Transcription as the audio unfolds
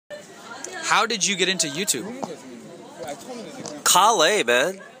How did you get into YouTube? Kyle A,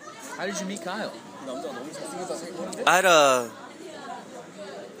 man. How did you meet Kyle? I had a...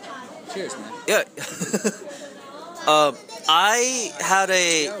 Cheers, man. Yeah. I had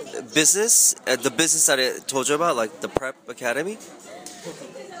a business, the business that I told you about, like the Prep Academy.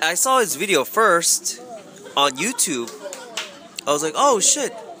 I saw his video first on YouTube. I was like, oh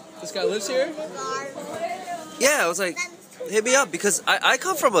shit. This guy lives here? Yeah, I was like, hit me up, because I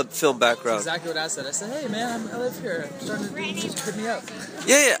come from a film background. That's exactly what I said. I said, hey man, I live here. I'm starting to do music. Hit me up.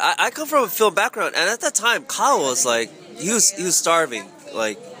 Yeah, I come from a film background, and at that time, Kyle was like, he was starving.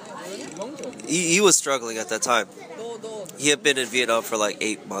 Like, he was struggling at that time. He had been in Vietnam for like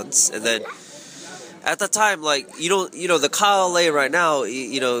 8 months, and then at the time, like, the Kyle A right now,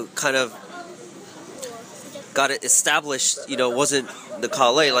 kind of got it established, wasn't the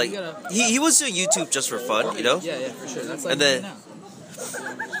Kyle A. Like, he was doing YouTube just for fun, Yeah, for sure. That's like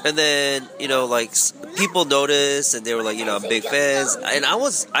and then, like, people noticed, and they were like, I'm big fans, and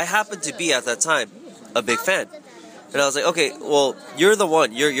I happened to be at that time a big fan, and I was like, okay, well, you're the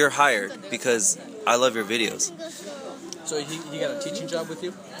one, you're hired, because I love your videos. So he got a teaching job with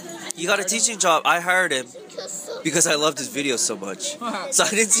you? He got a teaching job. I hired him because I loved his videos so much. So I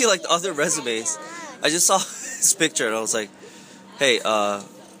didn't see like the other resumes. I just saw his picture and I was like, hey,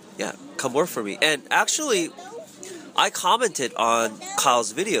 yeah, come work for me. And actually, I commented on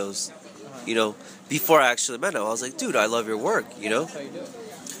Kyle's videos, before I actually met him. I was like, dude, I love your work,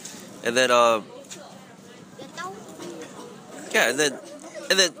 And then, yeah, and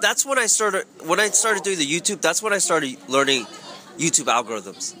then that's when I started doing the YouTube. That's when I started learning YouTube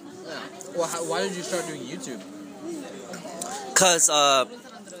algorithms. Well, why did you start doing YouTube? Because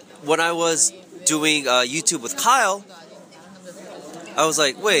when I was doing YouTube with Kyle, I was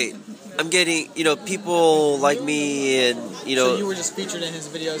like, wait, I'm getting, people like me, and, So you were just featured in his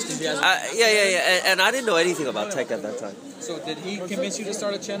videos because you guys... Yeah. And I didn't know anything about tech at that time. So did he convince you to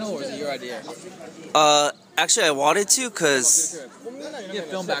start a channel, or was it your idea? Actually, I wanted to, because... You have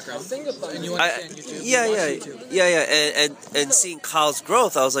film background, and you understand YouTube. Yeah. And seeing Kyle's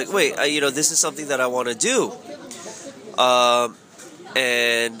growth, I was like, wait, this is something that I want to do.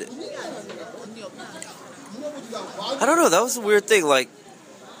 And I don't know, that was a weird thing. And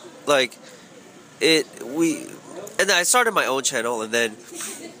then I started my own channel, and then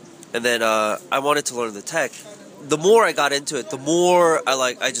I wanted to learn the tech. The more I got into it, the more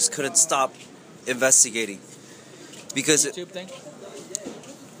I just couldn't stop investigating, because YouTube thing?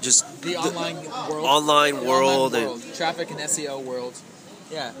 Just the online world. Online world. Traffic and SEO world.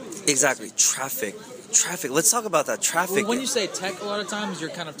 Yeah. Exactly. Traffic. Let's talk about that. Traffic. Well, when you say tech, a lot of times you're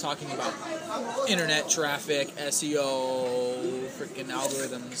kind of talking about internet traffic, SEO, freaking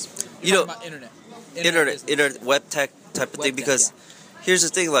algorithms. You're talking about internet, web tech type of thing. Because here's the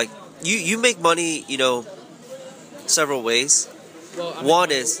thing, like, you make money, several ways. Well,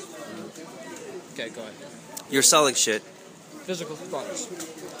 one is... Okay, go ahead. You're selling shit. Physical products.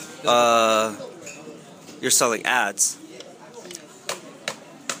 You're selling ads.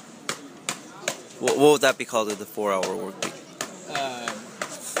 What would that be called in the 4-hour work week?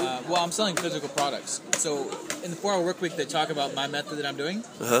 Well, I'm selling physical products. So in the 4-hour work week, they talk about my method that I'm doing.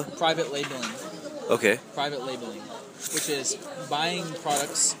 Private labeling. Okay. Private labeling, which is buying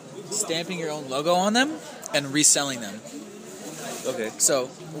products, stamping your own logo on them, and reselling them. Okay. So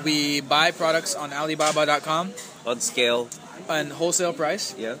we buy products on Alibaba.com. On scale. On wholesale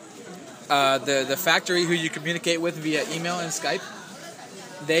price. Yeah. The factory who you communicate with via email and Skype,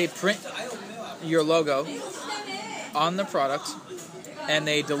 they print your logo on the product, and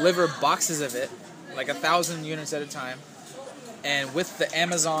they deliver boxes of it, like 1,000 units at a time, and with the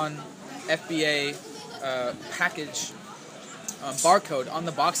Amazon FBA package barcode on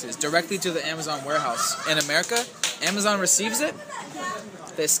the boxes directly to the Amazon warehouse. In America, Amazon receives it,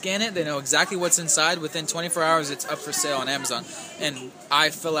 they scan it, they know exactly what's inside. Within 24 hours, it's up for sale on Amazon. And I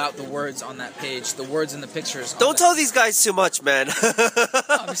fill out the words on that page, the words and the pictures. Don't tell these guys too much, man.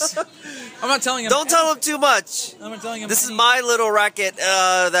 I'm not telling him. Don't tell them too much. I'm not telling him. This is my little racket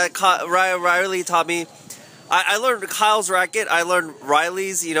that Riley taught me. I learned Kyle's racket. I learned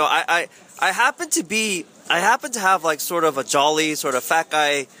Riley's. I happen to have like sort of a jolly, sort of fat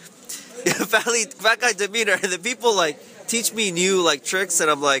guy demeanor, and the people like teach me new like tricks, and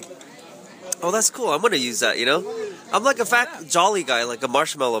I'm like, oh, that's cool. I'm gonna use that. I'm like a fat jolly guy, like a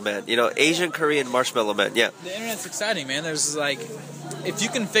marshmallow man. Asian Korean marshmallow man. Yeah. The internet's exciting, man. There's like, if you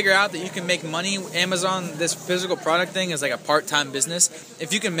can figure out that you can make money, Amazon, this physical product thing is like a part-time business.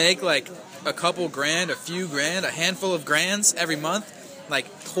 If you can make like a couple grand, a few grand, a handful of grands every month, like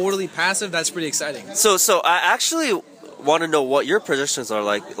totally passive, that's pretty exciting. So I actually, want to know what your projections are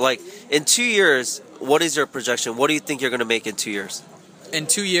like. Like in 2 years, what is your projection? What do you think you're gonna make in 2 years? In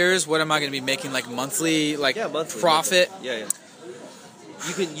 2 years, what am I going to be making, like monthly, like monthly profit? Yeah.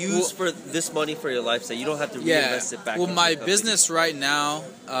 You can use for this money for your lifestyle. You don't have to reinvest it back. Well, into my the company. business right now,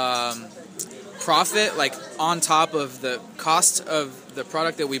 profit, like on top of the cost of the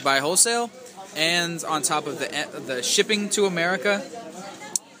product that we buy wholesale, and on top of the shipping to America,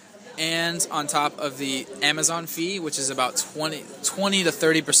 and on top of the Amazon fee, which is about 20 to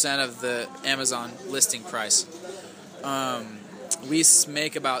 30% of the Amazon listing price. We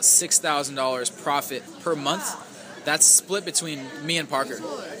make about $6,000 profit per month. That's split between me and Parker.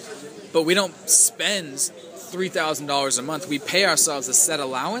 But we don't spend $3,000 a month. We pay ourselves a set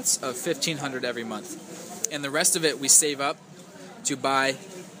allowance of $1,500 every month. And the rest of it we save up to buy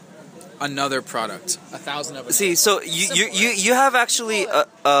another product. 1,000 of it. See, so you have actually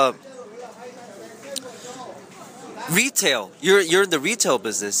retail. You're in the retail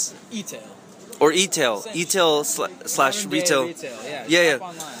business. E-tail. Or e-tail slash retail. Yeah. Shop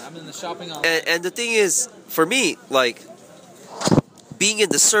online. I'm in the shopping online. And the thing is, for me, like being in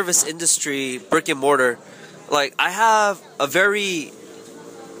the service industry, brick and mortar, like I have a very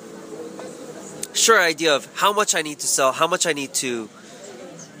sure idea of how much I need to sell, how much I need to,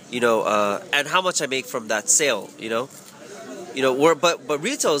 and how much I make from that sale. But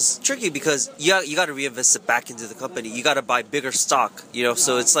retail is tricky because you got to reinvest it back into the company. You got to buy bigger stock.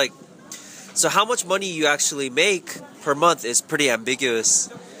 So it's like. So how much money you actually make per month is pretty ambiguous.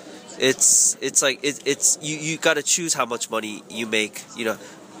 It's like you got to choose how much money you make. Yeah,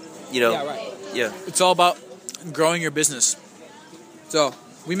 right. Yeah. It's all about growing your business. So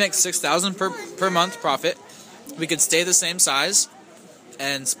we make $6,000 per month profit. We could stay the same size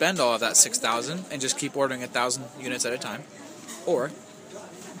and spend all of that $6,000 and just keep ordering 1,000 units at a time, or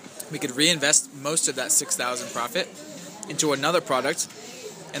we could reinvest most of that $6,000 profit into another product.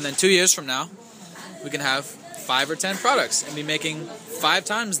 And then 2 years from now, we can have 5 or 10 products and be making 5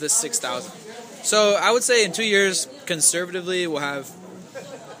 times this 6,000. So I would say in 2 years, conservatively, we'll have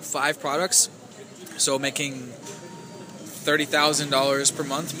 5 products. So making $30,000 per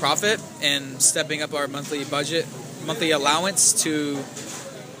month profit and stepping up our monthly allowance to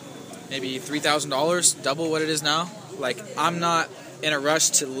maybe $3,000, double what it is now. Like, I'm not in a rush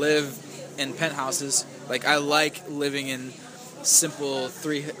to live in penthouses. Like, I like living in simple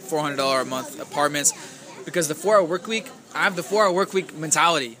 $400 a month apartments, because the 4-hour work week, I have the 4-hour work week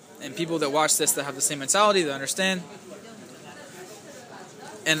mentality, and people that watch this that have the same mentality, they understand.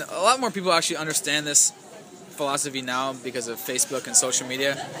 And a lot more people actually understand this philosophy now because of Facebook and social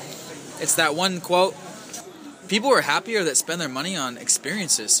media. It's that one quote: people are happier that spend their money on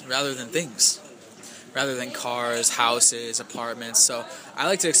experiences rather than things, rather than cars, houses, apartments. So I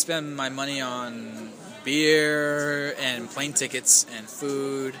like to spend my money on beer and plane tickets and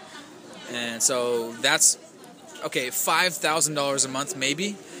food. And so that's okay. $5,000 a month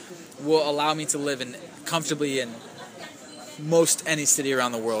maybe will allow me to live comfortably in most any city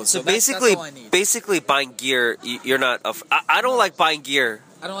around the world. So basically, that's all I need. Basically buying gear, you're not. I don't like buying gear.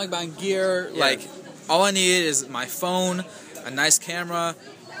 I don't like buying gear. Yeah. Like, all I need is my phone, a nice camera,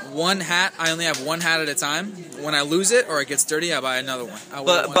 one hat. I only have one hat at a time. When I lose it or it gets dirty, I buy another one.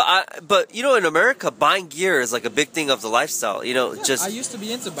 But in America, buying gear is like a big thing of the lifestyle. I used to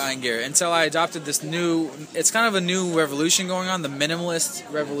be into buying gear until I adopted this new. It's kind of a new revolution going on, the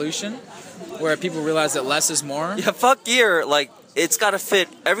minimalist revolution, where people realize that less is more. Yeah, fuck gear. Like, it's got to fit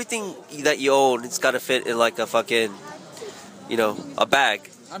everything that you own. It's got to fit in like a fucking, a bag.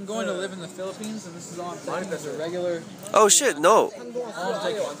 I'm going to live in the Philippines, and this is all I'm taking as a regular. Oh shit, no. I'm going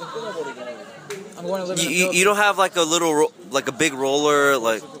to live in the Philippines. You don't have like a little, like a big roller,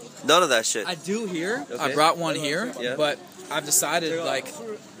 like none of that shit. I do here. Okay. I brought one here, Yeah. but I've decided, like,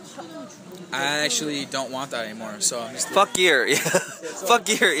 I actually don't want that anymore. So I'm just Fuck gear, yeah. Fuck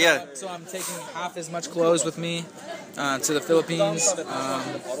gear, yeah. So I'm taking half as much clothes with me to the Philippines.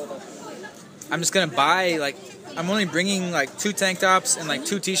 I'm just gonna buy, like, I'm only bringing like 2 tank tops and like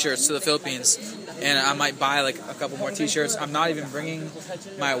 2 t-shirts to the Philippines, and I might buy like a couple more t-shirts. I'm not even bringing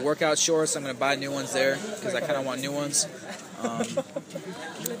my workout shorts. I'm gonna buy new ones there because I kind of want new ones.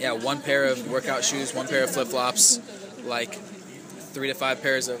 1 pair of workout shoes, 1 pair of flip-flops, like 3 to 5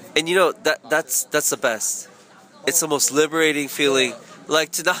 pairs of. And that's the best. It's the most liberating feeling.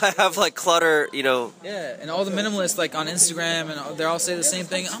 Like, to not have like clutter, Yeah, and all the minimalists, like, on Instagram, and they all say the same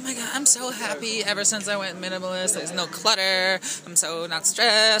thing. Oh my god, I'm so happy ever since I went minimalist. There's no clutter. I'm so not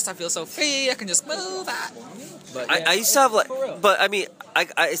stressed. I feel so free. I can just move. But yeah, I used to have like, but I mean,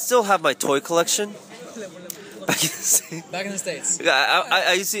 I still have my toy collection. Back in the States.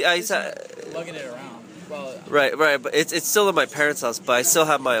 I used to Lugging it around. Well, Right, but it's still in my parents' house, but I still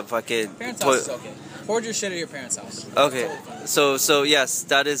have my fucking Parents' house is okay. Hoard your shit at your parents' house. Okay, so yes,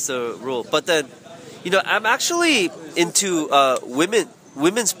 that is the rule. But then, I'm actually into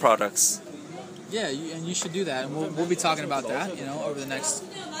women's products. Yeah, and you should do that, and we'll be talking about that, over the next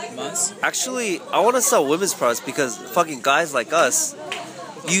months. Actually, I want to sell women's products because fucking guys like us,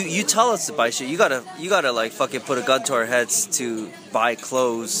 you tell us to buy shit. You gotta like fucking put a gun to our heads to buy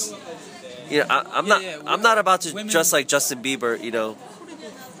clothes. I'm not about to dress like Justin Bieber.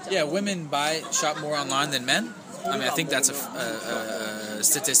 Yeah, women shop more online than men. I mean, I think that's a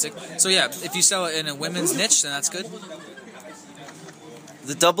statistic. So yeah, if you sell it in a women's niche, then that's good.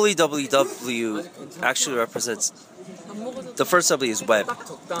 The www actually represents the first W is web.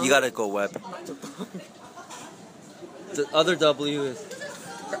 You gotta go web. The other W is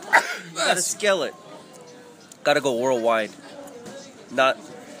you gotta scale it. Gotta go worldwide, not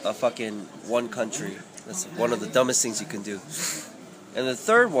a fucking one country. That's one of the dumbest things you can do. And the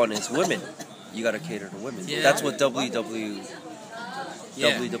third one is women. You gotta cater to women. Yeah. That's what www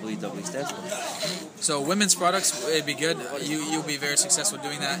stands for. So women's products, it'd be good. You'll be very successful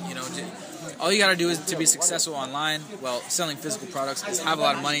doing that. All you gotta do is to be successful online. Well, selling physical products is have a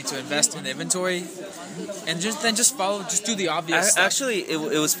lot of money to invest in the inventory, and just do the obvious stuff. Actually,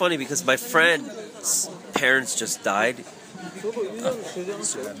 it was funny because my friend's parents just died.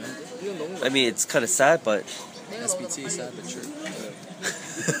 I mean, it's kind of sad, but SBT, sad but true.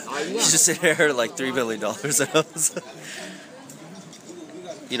 She just inherited like $3 million. And I was,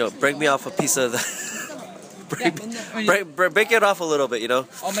 break me off a piece of the. break it off a little bit,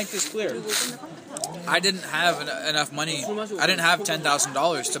 I'll make this clear. I didn't have enough money. I didn't have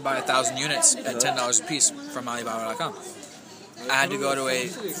 $10,000 to buy 1,000 units at $10 a piece from Alibaba.com. I had to go to a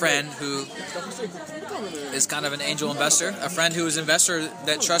friend who is kind of an angel investor, a friend who was an investor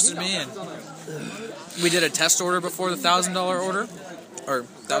that trusted me, and we did a test order before the $1,000 order, or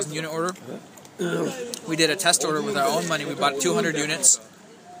 1,000 unit order. We did a test order with our own money. We bought 200 units,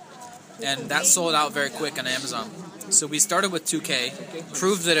 and that sold out very quick on Amazon. So we started with 2K,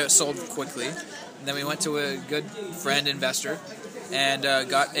 proved that it sold quickly, and then we went to a good friend investor and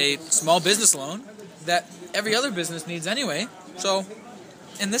got a small business loan that every other business needs anyway. So,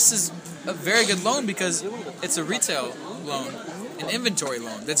 and this is a very good loan because it's a retail loan, an inventory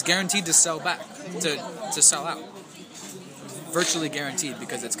loan that's guaranteed to sell back, to sell out. Virtually guaranteed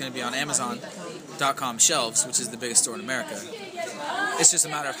because it's going to be on Amazon.com shelves, which is the biggest store in America. It's just a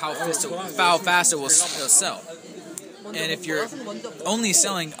matter of how fast it will sell. And if you're only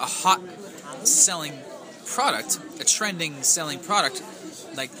selling a hot selling product, a trending selling product,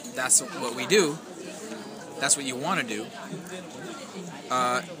 like that's what we do, that's what you want to do,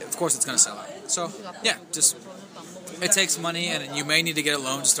 of course it's going to sell out. So, yeah, just, it takes money, and you may need to get a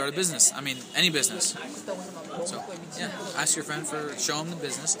loan to start a business. I mean, any business. So, yeah, ask your friend show him the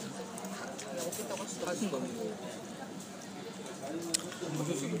business.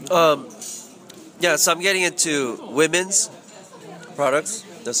 Yeah, so I'm getting into women's products.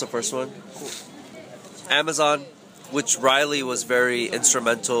 That's the first one. Amazon, which Riley was very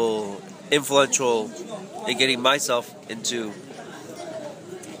influential in getting myself into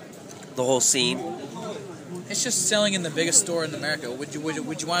the whole scene. It's just selling in the biggest store in America. Would you want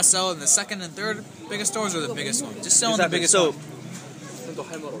to sell in the second and third biggest stores or the biggest one? Just sell in the biggest one.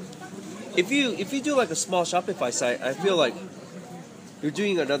 If you do like a small Shopify site, I feel like you're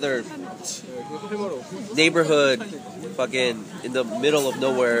doing another neighborhood, fucking in the middle of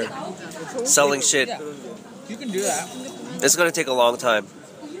nowhere, selling shit. Yeah. You can do that. It's gonna take a long time.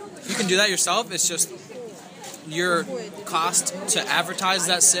 You can do that yourself. It's just your cost to advertise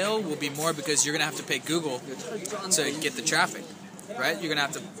that sale will be more because you're gonna have to pay Google to get the traffic, right? You're gonna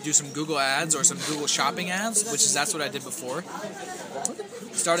have to do some Google ads or some Google shopping ads, that's what I did before.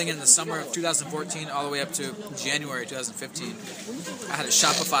 Starting in the summer of 2014 all the way up to January 2015, I had a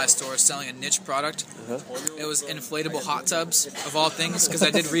Shopify store selling a niche product. It was inflatable hot tubs, of all things, because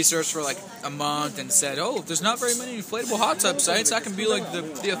I did research for like a month and said, oh, there's not very many inflatable hot tub sites. I can be like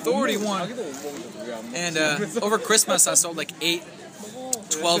the authority one. And over Christmas, I sold like 8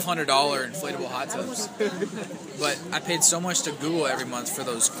 $1,200 inflatable hot tubs. But I paid so much to Google every month for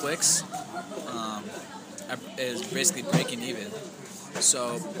those clicks. It was basically breaking even.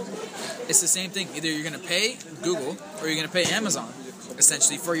 So it's the same thing. Either you're going to pay Google or you're going to pay Amazon,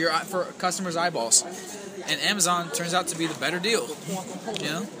 essentially, for customers' eyeballs. And Amazon turns out to be the better deal,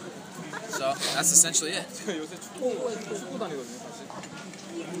 So that's essentially it.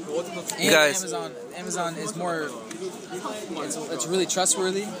 And Amazon is more. It's really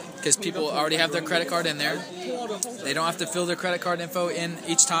trustworthy because people already have their credit card in there. They don't have to fill their credit card info in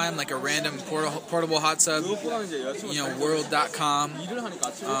each time, like a random portable hot tub, world.com.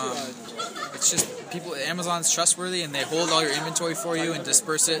 It's just people. Amazon's trustworthy, and they hold all your inventory for you and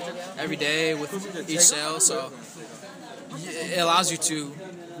disperse it every day with each sale. So it allows you to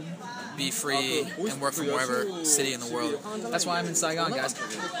be free and work from wherever city in the world. That's why I'm in Saigon, guys.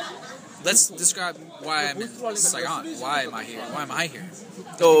 Let's describe why I'm in Saigon. Why am I here? Why am I here?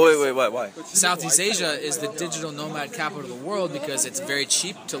 Oh, wait, why? Southeast Asia is the digital nomad capital of the world because it's very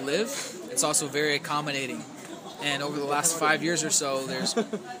cheap to live. It's also very accommodating. And over the last 5 years or so, there's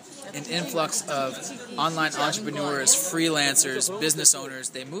an influx of online entrepreneurs, freelancers, business owners.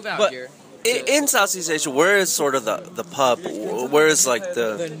 They move out here. In Southeast Asia, where is sort of the pub? Where is like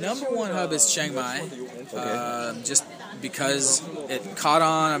The number one hub is Chiang Mai. Just because it caught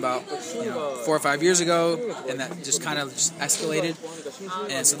on about 4 or 5 years ago, and that just kind of just escalated,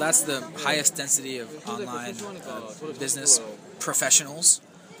 and so that's the highest density of online business professionals.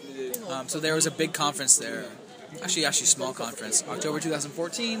 So there was a big conference there, actually small conference, October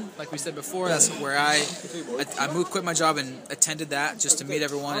 2014. Like we said before, that's where I quit my job and attended that just to meet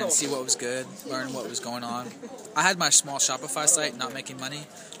everyone and see what was good, learn what was going on. I had my small Shopify site, not making money,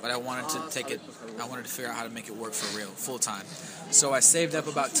 but I wanted to figure out how to make it work for real, full time. So I saved up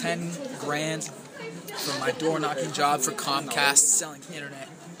about 10 grand from my door knocking job for Comcast, selling internet,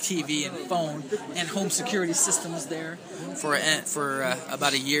 TV, and phone, and home security systems there for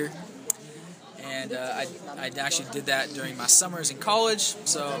about a year. And I actually did that during my summers in college,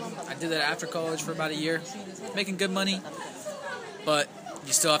 so I did that after college for about a year, making good money, but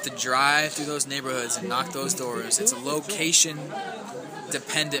you still have to drive through those neighborhoods and knock those doors. It's a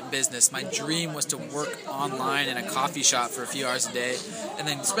location-dependent business. My dream was to work online in a coffee shop for a few hours a day, and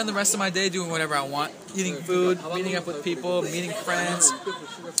then spend the rest of my day doing whatever I want, eating food, meeting up with people, meeting friends,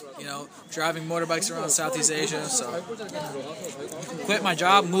 driving motorbikes around Southeast Asia. So quit my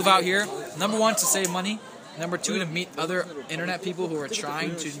job, move out here. Number one, to save money. Number two, to meet other internet people who are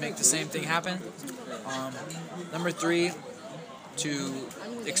trying to make the same thing happen. Number three, to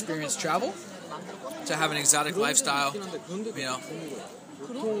experience travel, to have an exotic lifestyle,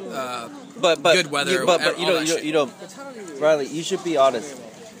 but good weather. But Riley, you should be honest.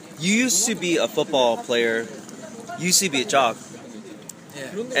 You used to be a football player. You used to be a jock.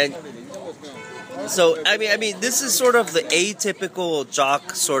 Yeah. And so I mean, this is sort of the atypical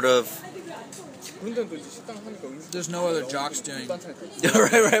jock sort of. There's no other jocks doing.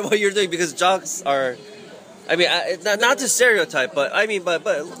 right. What you're doing, because jocks are. I mean, not to stereotype, but I mean,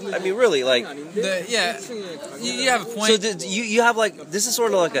 really, like. You have a point. So you have like, this is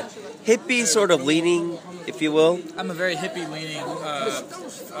sort of like a hippie sort of leaning, if you will. I'm a very hippie leaning,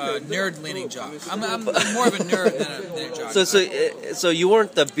 nerd leaning jock. I'm more of a nerd than a jock. So you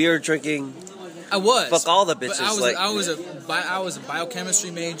weren't the beer drinking. I was. Fuck all the bitches. I was a biochemistry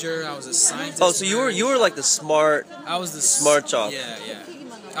major. I was a scientist. Oh, so you were like the smart. I was the smart jock. Yeah.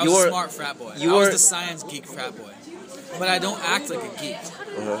 I was a smart frat boy. I was the science geek frat boy. But I don't act like a geek.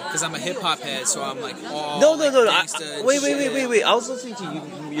 Because I'm a hip-hop head, so I'm like, No. Wait. I was listening to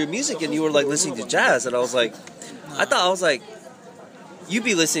your music, and you were like listening to jazz, and I was like, I thought you'd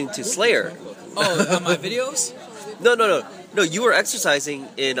be listening to Slayer. Oh, on my videos? No, you were exercising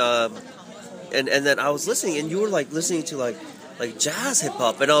in, and then I was listening, and you were like listening to like jazz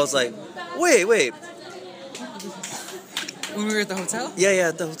hip-hop, and I was like, wait. When we were at the hotel? Yeah,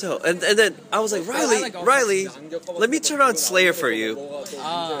 at the hotel. And then I was like, Riley, let me turn on Slayer for you.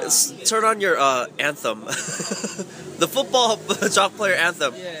 Turn on your anthem. The football jock player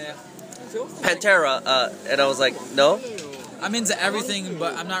anthem. Yeah. Pantera. And I was like, no? I'm into everything,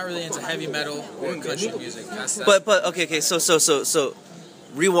 but I'm not really into heavy metal or country music. But okay, so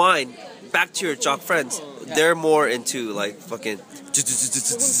rewind back to your jock friends. Yeah. They're more into like fucking.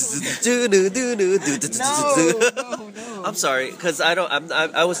 No. I'm sorry, because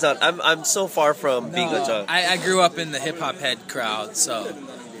I'm so far from being a jock. I grew up in the hip hop head crowd, so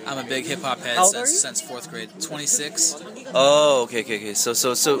I'm a big hip hop head since 4th grade. 26. Oh, okay. So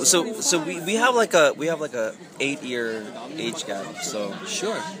we have like a 8-year age gap. So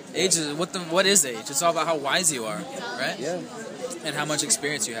sure, age is what is age? It's all about how wise you are, right? Yeah. And how much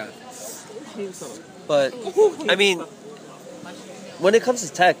experience you have. But I mean, when it comes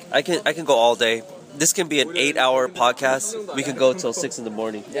to tech, I can go all day. This can be an 8-hour podcast. We can go till 6 in the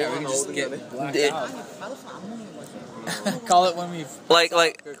morning. Yeah, we can just get blacked out. Call it when we like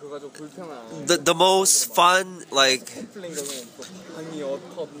the most fun, like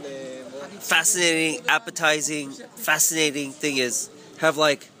fascinating, appetizing, fascinating thing is have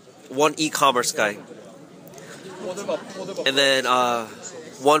like one e-commerce guy, and then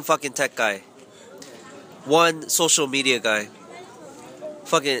one fucking tech guy. one social media guy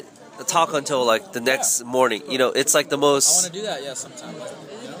fucking talk until like the next morning. You know, it's like the I want most to do that, yeah, sometime. You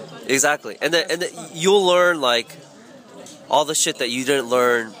know? exactly, and then you'll learn like all the shit that you didn't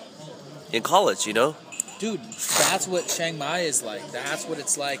learn in college. You know. Dude, that's what Chiang Mai is like. That's what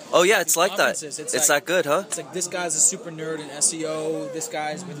it's like. Oh yeah, it's These like that. conferences, It's that good, huh? It's like this guy's a super nerd in SEO. This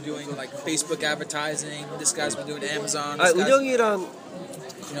guy's been doing like Facebook advertising. This guy's been doing Amazon. This guy's, 운영이랑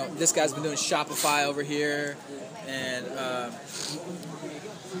you know, this guy's been doing Shopify over here, and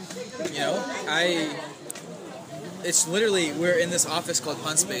you know, it's literally we're in this office called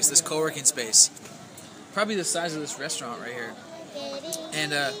Hunt Space, this co-working space, probably the size of this restaurant right here.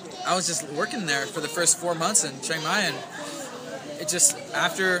 And I was just working there for the first 4 months in Chiang Mai, and it just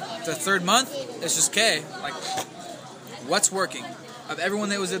after the third month, it's just okay. Like, what's working? Of everyone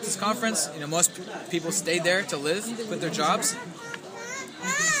that was at this conference, you know, most people stayed there to live, quit their jobs.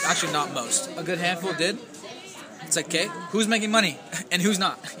 Actually, not most. A good handful did. It's like, okay, who's making money and who's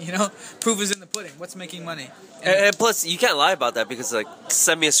not? You know, proof is in the pudding. What's making money? and plus you can't lie about that because like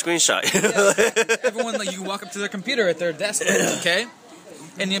send me a screenshot. Yeah, everyone, like, you walk up to their computer at their desk, okay?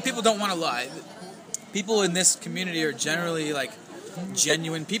 And you know, people don't want to lie. People in this community are generally like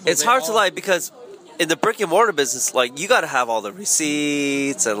genuine people. It's hard to lie because in the brick and mortar business, like you got to have all the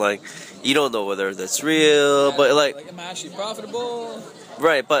receipts and like you don't know whether that's real, but like am I actually profitable?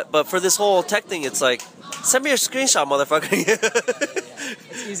 right, but for this whole tech thing, it's like send me a screenshot, motherfucker.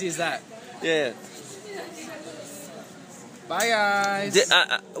 It's easy as that. Yeah. Bye, guys.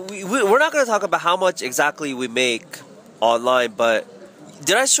 We're not going to talk about how much exactly we make online, but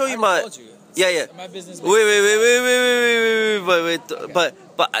did I show you my? Told you. Yeah. My business. Wait.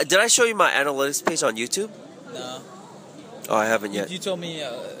 But did I show you my analytics page on YouTube? No. Oh, I haven't yet. You told me.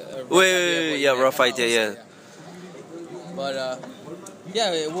 Rough idea, yeah. But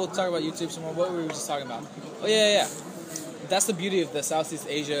yeah, we'll talk about YouTube some more. What were we just talking about? Oh yeah. That's the beauty of the Southeast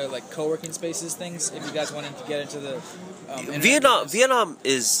Asia like co-working spaces things. If you guys wanted to get into the Vietnam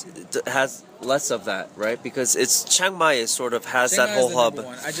has less of that, right? Because it's Chiang Mai is sort of has Chiang that Mai is whole the hub. number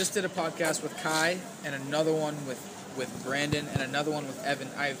one. I just did a podcast with Kai and another one with Brandon and another one with Evan.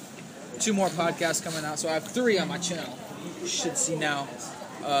 I have 2 more podcasts coming out, so I have 3 on my channel. You should see now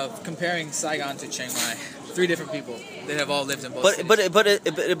of comparing Saigon to Chiang Mai. 3 different people that have all lived in both cities. But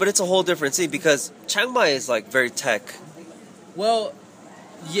it's a whole different scene because Chiang Mai is like very tech. Well,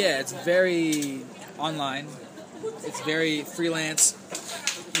 yeah, it's very online. It's very freelance.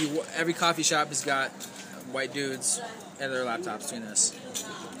 Every coffee shop has got white dudes and their laptops doing this.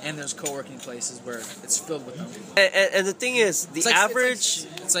 And there's co-working places where it's filled with them. And the thing is, the average...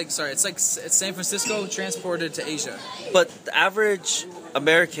 It's like San Francisco transported to Asia. But the average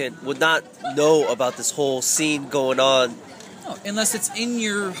American would not know about this whole scene going on. No, unless it's in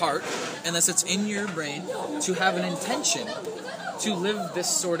your heart, unless it's in your brain, to have an intention to live this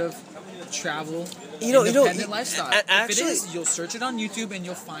sort of travel, independent lifestyle. If it is, you'll search it on YouTube and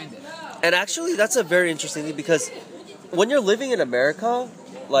you'll find it. And actually, that's a very interesting thing because when you're living in America,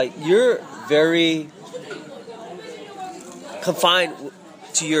 like you're very confined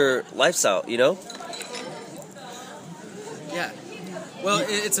to your lifestyle, you know? Yeah. Well,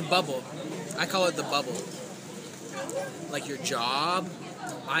 it's a bubble. I call it the bubble. Like your job.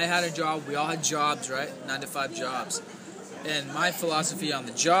 I had a job. We all had jobs, right? 9-to-5 jobs. And my philosophy on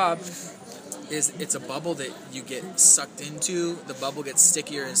the job is it's a bubble that you get sucked into. The bubble gets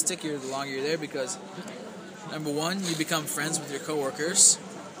stickier and stickier the longer you're there because, number one, you become friends with your coworkers,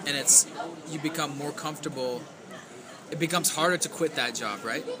 and you become more comfortable. It becomes harder to quit that job,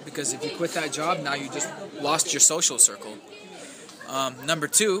 right? Because if you quit that job, now you just lost your social circle. Number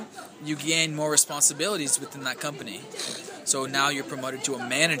two, you gain more responsibilities within that company. So now you're promoted to a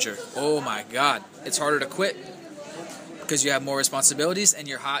manager. Oh my God, it's harder to quit because you have more responsibilities and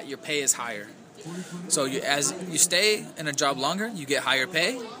your pay is higher. So as you stay in a job longer, you get higher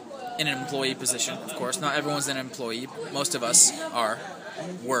pay in an employee position. Of course, not everyone's an employee. Most of us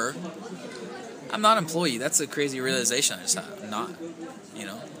were. I'm not an employee. That's a crazy realization. I'm not,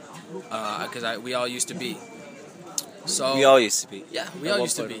 because we all used to be. So we all used to be. Yeah, we all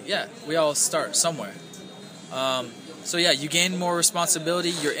used to be. Yeah, we all start somewhere. So yeah, you gain more responsibility,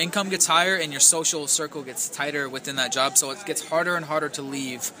 your income gets higher, and your social circle gets tighter within that job. So it gets harder and harder to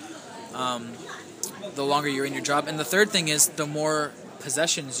leave the longer you're in your job. And the third thing is the more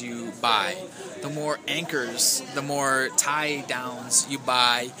possessions you buy, the more anchors, the more tie downs you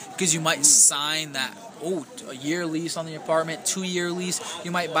buy, because you might sign that a year lease on the apartment, 2-year lease. You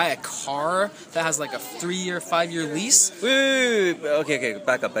might buy a car that has like a 3-year, 5-year lease. Wait. Okay,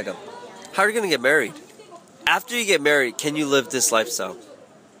 back up. How are you gonna get married? After you get married, can you live this lifestyle?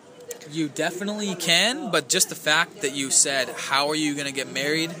 You definitely can, but just the fact that you said, how are you going to get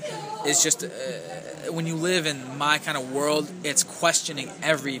married, is just, when you live in my kind of world, it's questioning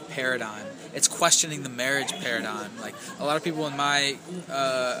every paradigm. It's questioning the marriage paradigm. Like, a lot of people in my,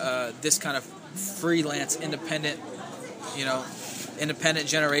 this kind of freelance, independent, independent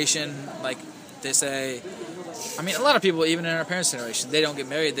generation, like, they say, I mean, a lot of people, even in our parents' generation, they don't get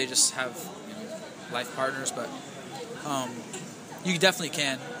married, they just have, life partners, but you definitely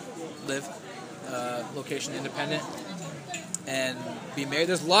can live location independent and be married.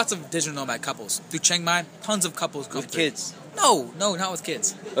 There's lots of digital nomad couples through Chiang Mai. Tons of couples come With through. kids. No, not with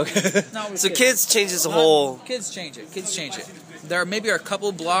kids. Okay. Not with So kids changes the whole. Kids change it. There maybe are a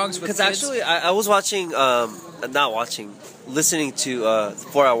couple blogs with Because kids. actually, I was watching, listening to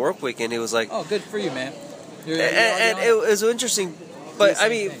 4 Hour Work Week, and it was like, Oh, good for you, man. You're and already it on was interesting. But I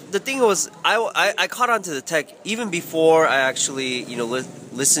mean, the thing was, I caught on to the tech even before I actually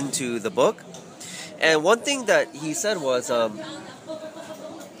listened to the book. And one thing that he said was,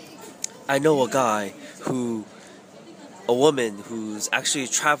 I know a woman who's actually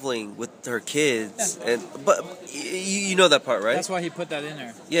traveling with her kids, but you know that part, right? That's why he put that in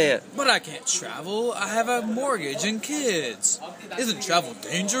there. Yeah. But I can't travel. I have a mortgage and kids. Isn't travel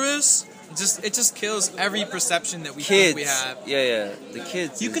dangerous? It just kills every perception that we think we have. Yeah. The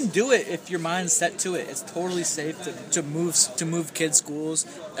kids. You can do it if your mind's set to it. It's totally safe to move kids' schools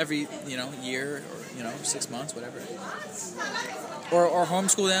every year or 6 months, whatever. Or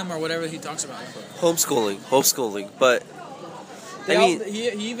homeschool them or whatever he talks about. Homeschooling, but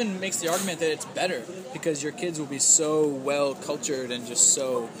he even makes the argument that it's better because your kids will be so well cultured and just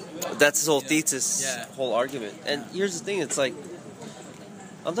so. That's his whole thesis, Yeah. whole argument. And here's the thing: it's like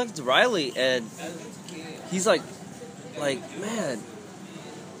I'm talking to Riley, and he's like, man,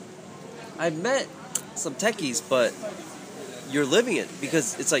 I've met some techies, but you're living it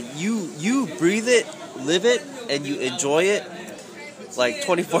because it's like you breathe it, live it, and you enjoy it. Like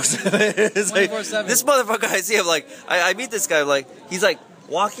 24/7. It's like 24/7. this motherfucker. I see him like I meet this guy like he's like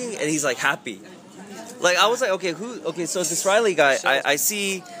walking and he's like happy. Like I was like okay so this Riley guy I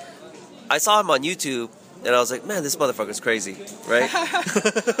saw him on YouTube and I was like man this motherfucker's crazy, right?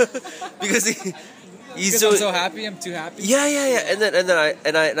 because he's I'm so happy. I'm too happy. Yeah. And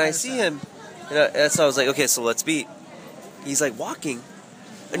then I see him and so I was like okay so let's meet. He's like walking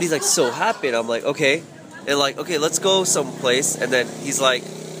and he's like so happy and I'm like okay. And like, okay, let's go someplace. And then he's like,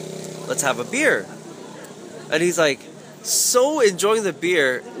 let's have a beer. And he's like, so enjoying the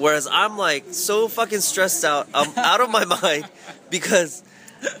beer. Whereas I'm like, so fucking stressed out. I'm out of my mind because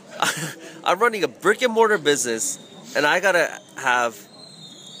I'm running a brick and mortar business. And I gotta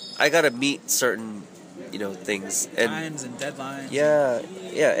meet certain, things. And times and deadlines. Yeah.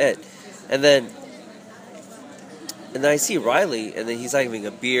 And then I see Riley, and then he's having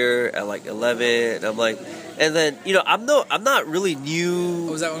a beer at like 11, and I'm like, and then I'm not really new.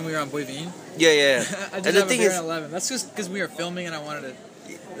 Was that when we were on Boivin? Yeah. I And did the have thing a beer is, at 11. That's just because we were filming, and I wanted to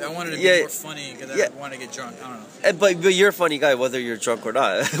be more funny because I wanted to get drunk. I don't know. But you're a funny guy, whether you're drunk or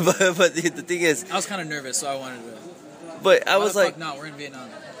not. but the thing is, I was kind of nervous, so I wanted to. But I was like, no, we're in Vietnam.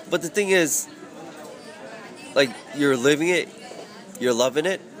 But the thing is, like you're living it, you're loving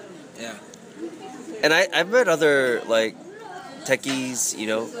it. Yeah. And I've met other like techies,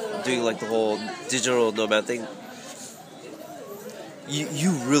 doing like the whole digital nomad thing.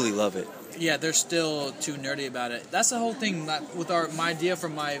 You really love it. Yeah, they're still too nerdy about it. That's the whole thing with my idea for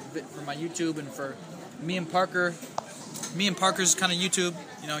my YouTube and for me and Parker. Me and Parker's kind of YouTube.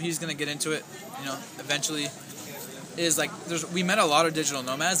 He's gonna get into it. Eventually. Is like we met a lot of digital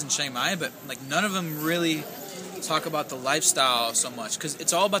nomads in Chiang Mai, but like none of them really talk about the lifestyle so much because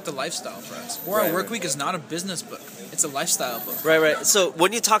it's all about the lifestyle for us. Our Work Week is not a business book; it's a lifestyle book. Right. So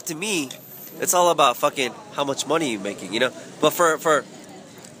when you talk to me, it's all about fucking how much money you're making, But for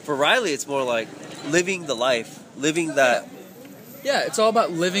Riley, it's more like living the life, living that. Yeah, it's all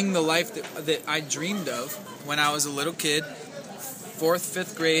about living the life that I dreamed of when I was a little kid, 4th,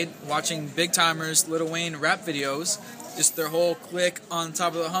 5th grade, watching Big Timers, Lil Wayne rap videos. Just their whole clique on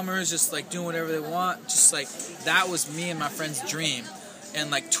top of the Hummers, just like doing whatever they want. Just like that was me and my friend's dream, and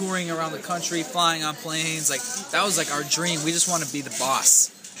like touring around the country, flying on planes. Like that was like our dream. We just want to be the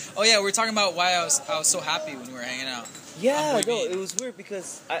boss. Oh yeah, we were talking about why I was so happy when we were hanging out. Yeah, no, it was weird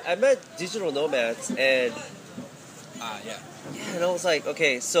because I met digital nomads and yeah, and I was like,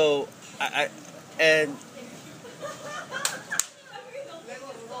 okay, so and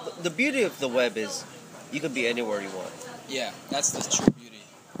the beauty of the web is you can be anywhere you want. Yeah, that's the true beauty.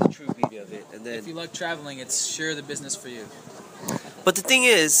 The true beauty of it. And then if you like traveling, it's sure the business for you. But the thing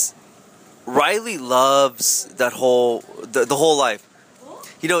is, Riley loves that whole the whole life.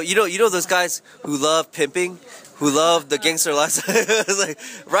 You know those guys who love pimping, who love the gangster lifestyle. It's like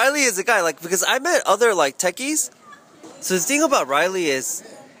Riley is a guy like because I met other like techies. So the thing about Riley is,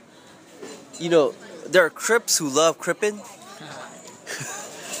 there are Crips who love Crippin'.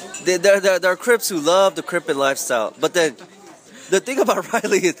 there are Crips who love the Crippin' lifestyle. But then the thing about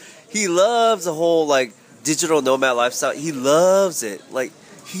Riley is he loves the whole like digital nomad lifestyle. He loves it. Like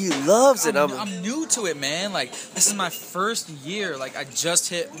he loves it. I'm new to it, man. Like this is my first year. Like I just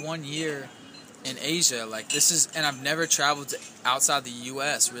hit 1 year in Asia. Like this is, and I've never traveled outside the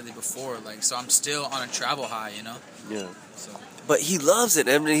U.S. really before. Like so, I'm still on a travel high, Yeah. So. But he loves it,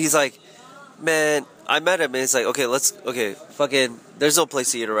 and he's like, man. I met him, and he's like, fucking. There's no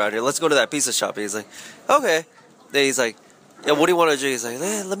place to eat around here. Let's go to that pizza shop. And he's like, okay. Then he's like, yeah, what do you want to drink? He's like,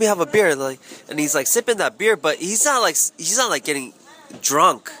 let me have a beer. And he's like sipping that beer, but he's not like getting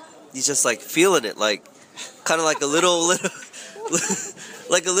drunk. He's just like feeling it, like kind of like a little, just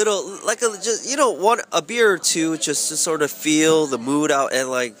want a beer or two just to sort of feel the mood out and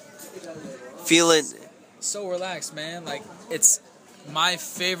like feeling. So relaxed, man. Like it's my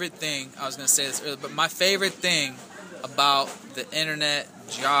favorite thing. I was gonna say this earlier, but my favorite thing about the internet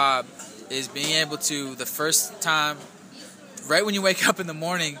job is being able to the first time, right when you wake up in the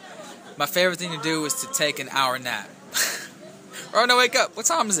morning. My favorite thing to do is to take an hour nap. Or no, wake up. What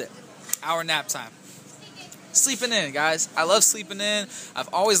time is it? Hour nap time. Sleeping in, guys. I love sleeping in. I've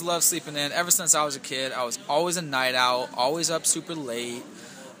always loved sleeping in. Ever since I was a kid, I was always a night owl, always up super late,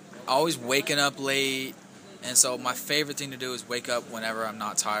 always waking up late. And so my favorite thing to do is wake up whenever I'm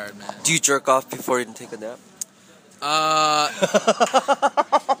not tired, man. Do you jerk off before you take a nap?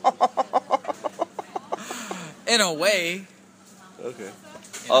 In a way. Okay.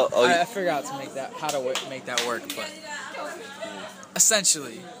 I figured out to make that work, but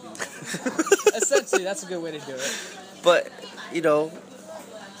essentially, that's a good way to do it. But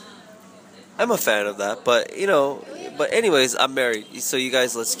I'm a fan of that. But but anyways, I'm married, so you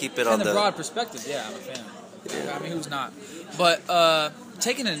guys, let's keep it on the broad perspective. Yeah, I'm a fan. I mean, who's not? But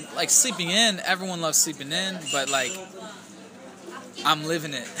taking in, like sleeping in, everyone loves sleeping in, but like I'm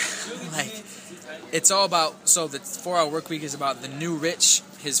living it. Like it's all about. So the 4-hour work week is about the new rich.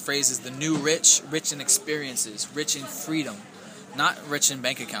 His phrase is the new rich in experiences, rich in freedom, not rich in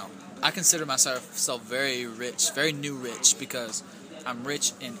bank account. I consider myself very rich, very new rich, because I'm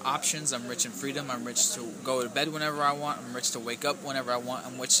rich in options, I'm rich in freedom, I'm rich to go to bed whenever I want, I'm rich to wake up whenever I want,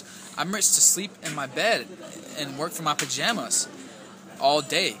 I'm rich to sleep in my bed and work from my pajamas all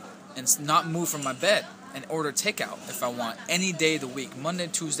day and not move from my bed and order takeout if I want, any day of the week, Monday,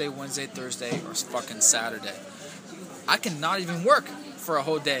 Tuesday, Wednesday, Thursday, or fucking Saturday. I can not even work for a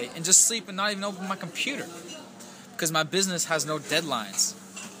whole day and just sleep and not even open my computer because my business has no deadlines.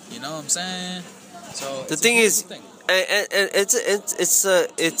 You know what I'm saying? So the thing is, and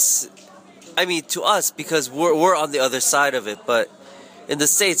it's I mean, to us, because we're on the other side of it, but in the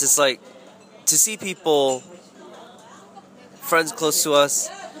States it's like to see people, friends close to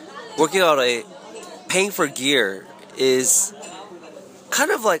us, working out paying for gear is kind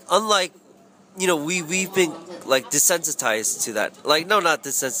of like unlike, we've been like desensitized to that. Like, no, not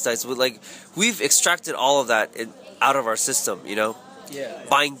desensitized, but like we've extracted all of that out of our system, Yeah.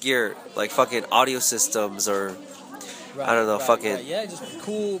 Buying gear, like fucking audio systems or I don't know, fucking... Right. Yeah, just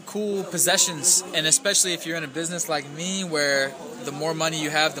cool possessions. And especially if you're in a business like me where the more money you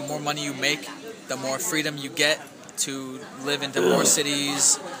have, the more money you make, the more freedom you get to live into more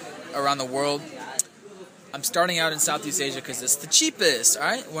cities around the world. I'm starting out in Southeast Asia because it's the cheapest, all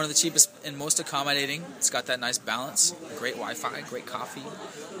right? One of the cheapest and most accommodating. It's got that nice balance, great Wi-Fi, great coffee.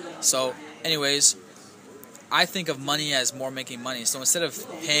 So, anyways, I think of money as more making money. So instead of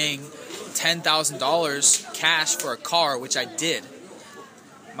paying $10,000 cash for a car, which I did,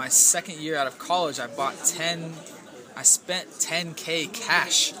 my second year out of college, I spent $10K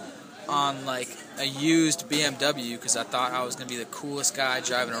cash on like a used BMW because I thought I was going to be the coolest guy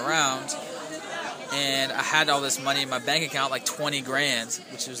driving around. And I had all this money in my bank account, like 20 grand,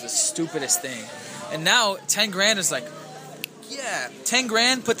 which was the stupidest thing. And now 10 grand is like, yeah, 10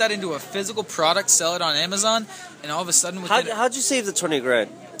 grand, put that into a physical product, sell it on Amazon, and all of a sudden... How'd you save the 20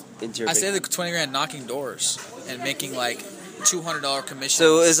 grand into your bank? I saved the 20 grand knocking doors and making like $200 commissions.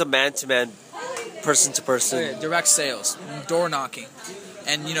 So it was a man-to-man, person-to-person... Oh, yeah, direct sales, door knocking.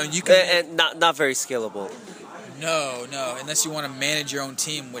 And, you can... And not very scalable. No, unless you want to manage your own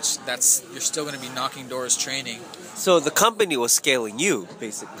team, which you're still going to be knocking doors training. So the company was scaling you,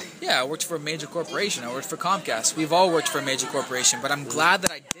 basically. Yeah, I worked for a major corporation. I worked for Comcast. We've all worked for a major corporation, but I'm glad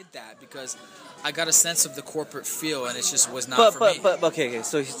that I did that because I got a sense of the corporate feel, and it just was not for me. But okay.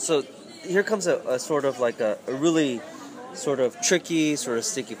 So here comes a sort of like a really sort of tricky, sort of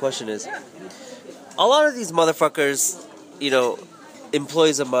sticky question is, a lot of these motherfuckers,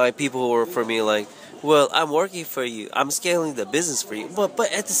 employees of mine, people who work for me, like, well, I'm working for you, I'm scaling the business for you, but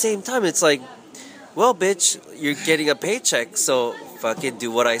at the same time, it's like, well, bitch, you're getting a paycheck, so fucking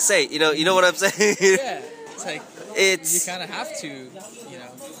do what I say. You know what I'm saying? Yeah, it's like It's you kind of have to.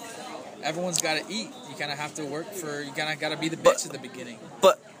 Everyone's got to eat. You kind of have to work for. You kind of got to be the bitch at the beginning.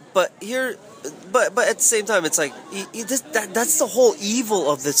 but here, but at the same time, it's like that's the whole evil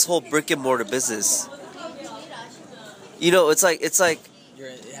of this whole brick and mortar business. It's like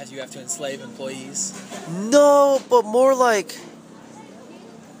You have to enslave employees. no, but more like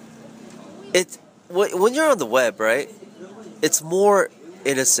it when you're on the web, right? It's more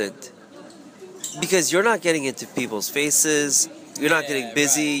innocent because you're not getting into people's faces. You're not getting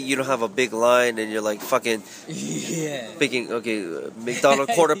busy. Right. You don't have a big line, and you're like fucking picking. Okay,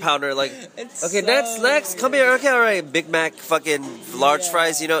 McDonald's quarter pounder. Like, it's okay, so next, come here. Okay, all right, Big Mac, fucking large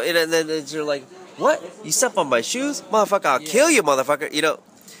fries. And then you're like, what? You step on my shoes, motherfucker? I'll kill you, motherfucker.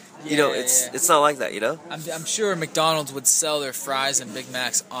 It's not like that. I'm sure McDonald's would sell their fries and Big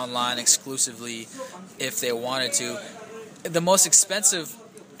Macs online exclusively if they wanted to. The most expensive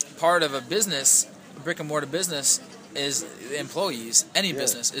part of a business, a brick and mortar business, is the employees. Any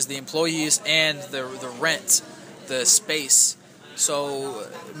business is the employees and the rent, the space. So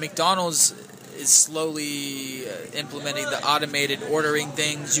McDonald's is slowly implementing the automated ordering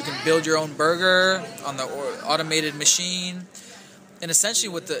things. You can build your own burger on the automated machine. And essentially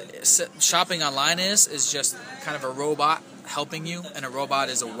what the shopping online is just kind of a robot helping you, and a robot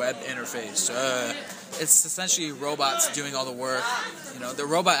is a web interface. It's essentially robots doing all the work. The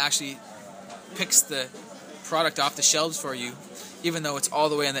robot actually picks the product off the shelves for you, even though it's all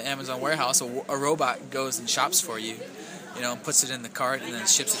the way in the Amazon warehouse. A robot goes and shops for you, puts it in the cart and then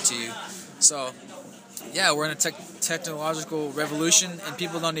ships it to you. So, yeah, we're in a technological revolution, and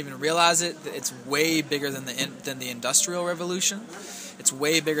people don't even realize it. It's way bigger than the Industrial Revolution. It's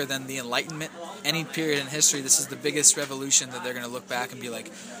way bigger than the Enlightenment. Any period in history, this is the biggest revolution that they're going to look back and be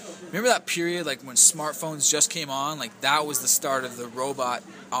like, remember that period, like when smartphones just came on? Like that was the start of the robot,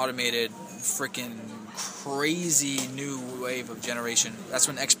 automated, freaking crazy new wave of generation. That's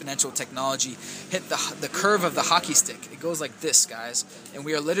when exponential technology hit the curve of the hockey stick. It goes like this, guys. And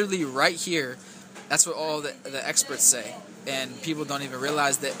we are literally right here. That's what all the experts say. And people don't even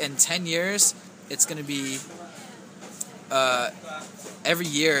realize that in 10 years, it's going to be... every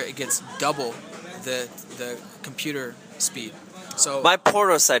year it gets double the computer speed. So my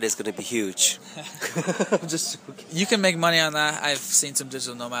porno site is going to be huge. I'm just joking. You can make money on that. I've seen some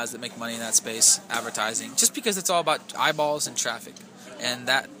digital nomads that make money in that space, advertising, just because it's all about eyeballs and traffic. And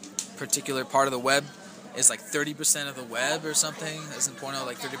that particular part of the web is like 30% of the web or something. Isn't porno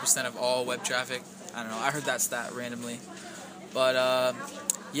like 30% of all web traffic? I don't know. I heard that stat randomly. But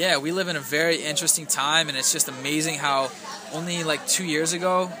yeah, we live in a very interesting time, and it's just amazing how only like 2 years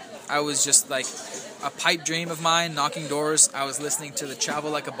ago, I was just like a pipe dream of mine, knocking doors. I was listening to the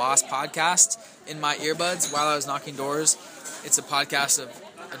Travel Like a Boss podcast in my earbuds while I was knocking doors. It's a podcast of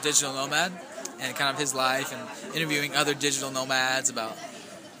a digital nomad and kind of his life, and interviewing other digital nomads about,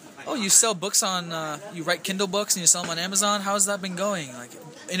 you sell books on, you write Kindle books and you sell them on Amazon? How's that been going? Like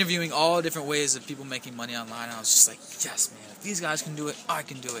interviewing all different ways of people making money online. And I was just like, yes, man, if these guys can do it, I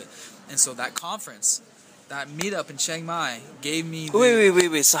can do it. And so that conference, that meetup in Chiang Mai gave me...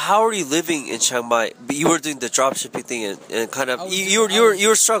 Wait. So how are you living in Chiang Mai? But you were doing the dropshipping thing and kind of... You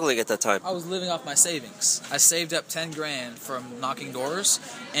were struggling at that time. I was living off my savings. I saved up 10 grand from knocking doors,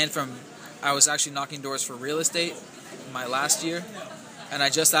 and I was actually knocking doors for real estate my last year, and I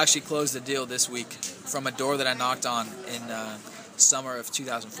just actually closed a deal this week from a door that I knocked on in summer of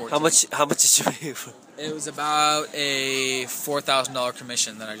 2014. How much did you pay for? It was about a $4,000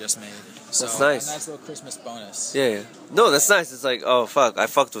 commission that I just made. So that's nice. A nice little Christmas bonus. Yeah. No, that's nice. It's like, oh fuck, I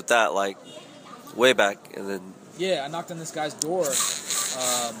fucked with that like way back, and then. Yeah, I knocked on this guy's door,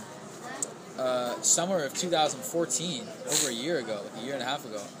 summer of 2014, over a year ago, like a year and a half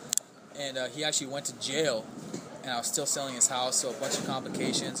ago, and he actually went to jail, and I was still selling his house, so a bunch of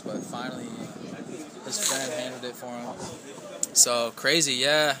complications, but finally his friend handled it for him. So crazy,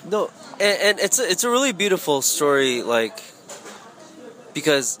 yeah. No, and it's a really beautiful story, like,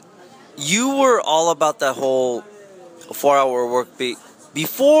 because you were all about that whole 4-hour work week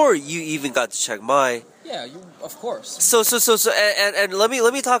before you even got to Chiang Mai. Yeah, of course. So and let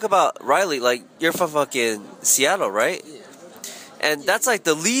me talk about Riley. Like, you're from fucking Seattle, right? Yeah. And that's like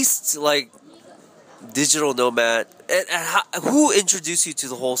the least like digital nomad. And who introduced you to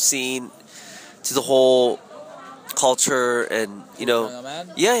the whole scene, to the whole culture, and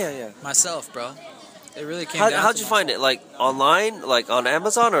Nomad? Yeah. Myself, bro. It really came How'd down to you my find it? Like online, like on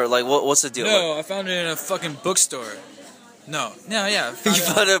Amazon, or like what's the deal? No, I found it in a fucking bookstore. No, yeah. I You found it-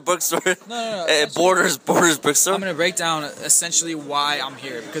 found it at a bookstore? No. At Borders bookstore? I'm gonna break down essentially why I'm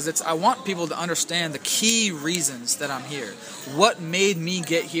here because I want people to understand the key reasons that I'm here. What made me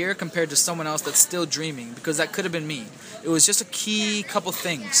get here compared to someone else that's still dreaming? Because that could have been me. It was just a key couple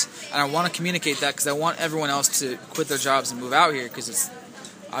things, and I want to communicate that because I want everyone else to quit their jobs and move out here because it's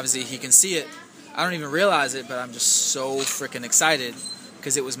obviously he can see it. I don't even realize it, but I'm just so freaking excited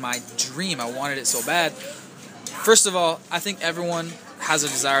because it was my dream. I wanted it so bad. First of all, I think everyone has a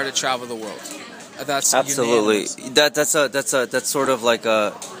desire to travel the world. That's absolutely unanimous. that's sort of like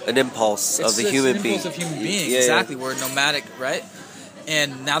an impulse of the human being. It's an impulse of human being. Yeah, exactly. We're nomadic, right?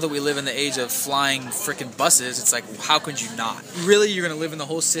 And now that we live in the age of flying freaking buses, it's like, how could you not? Really, you're gonna live in the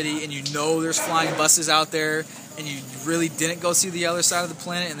whole city, and you know there's flying buses out there, and you really didn't go see the other side of the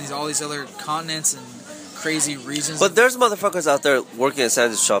planet and all these other continents and crazy regions. But there's motherfuckers out there working at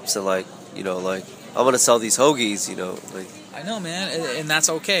sandwich shops and like, you know, like I'm gonna sell these hoagies, you know, like. I know, man, and that's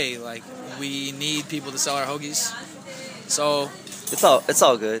okay. Like, we need people to sell our hoagies, so It's all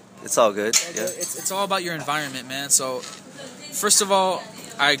good. It's all good. Yeah. it's all about your environment, man. So, first of all,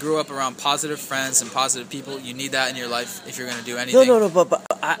 I grew up around positive friends and positive people. You need that in your life if you're gonna do anything. No. But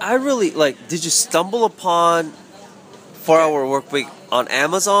I really like. Did you stumble upon 4-Hour Workweek on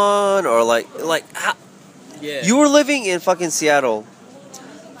Amazon or like how, Yeah. you were living in fucking Seattle,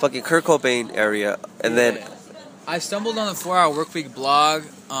 fucking Kurt Cobain area, and then I stumbled on the 4-Hour Workweek blog.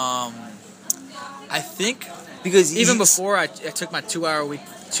 I think because even before I took my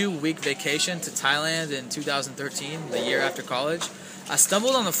 2-week vacation to Thailand in 2013, the year after college, I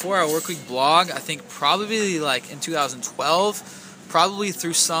stumbled on the 4-Hour Workweek blog. I think probably like in 2012, probably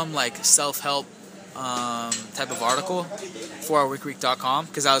through some like self-help type of article, 4hourworkweek.com,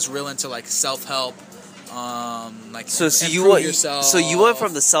 because I was real into like self-help, like so you improve went yourself. so you went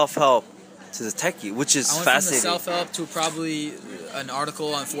from the self-help to the techie, which is I went fascinating. from the self-help to probably an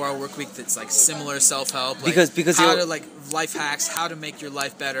article on 4-Hour Workweek that's like similar self-help, like because how you're- to like life hacks, how to make your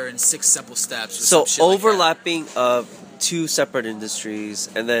life better in 6 simple steps. Or So some shit like that. overlapping of 2 separate industries,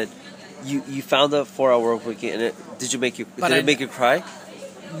 and then you found the 4-Hour Workweek, and did it make you cry?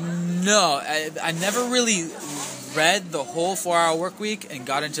 No, I never really read the whole 4-Hour Workweek and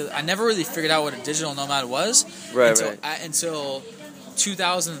got into. I never really figured out what a digital nomad was until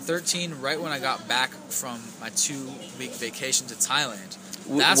 2013, right when I got back from my 2-week vacation to Thailand.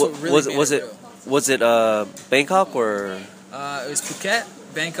 That's what really made it real. Was it Bangkok or? It was Phuket,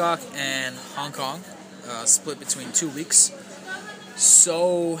 Bangkok, and Hong Kong, split between 2 weeks.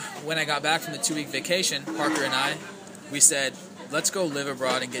 So when I got back from the 2-week vacation, Parker and we said, let's go live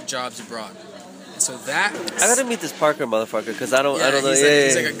abroad and get jobs abroad. And so that I gotta meet this Parker motherfucker because I don't know.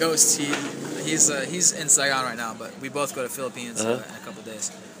 He's like a ghost. He's in Saigon right now, but we both go to Philippines in a couple of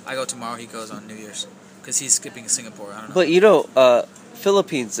days. I go tomorrow. He goes on New Year's because he's skipping Singapore. I don't know. But you know,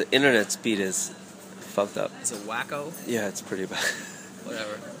 Philippines, the internet speed is fucked up. It's a wacko. Yeah, it's pretty bad.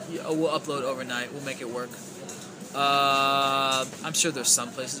 Whatever. We'll upload overnight. We'll make it work. I'm sure there's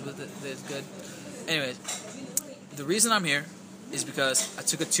some places with it that's good. Anyways, the reason I'm here is because I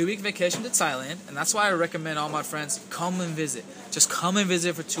took a 2-week vacation to Thailand, and that's why I recommend all my friends come and visit. Just come and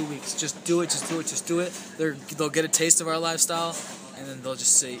visit for 2 weeks. Just do it. They'll get a taste of our lifestyle, and then they'll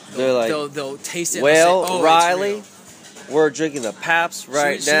just say they'll taste it. Well, and say, Riley, we're drinking the Pabst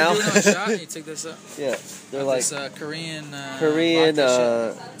right now. Should we do another shot? You take this up. Yeah, they're Got like this, Korean Korean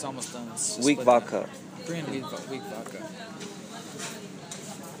vodka shit. It's almost done. weak vodka. Korean weak vodka.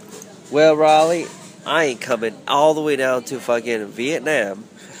 Well, Riley, I ain't coming all the way down to fucking Vietnam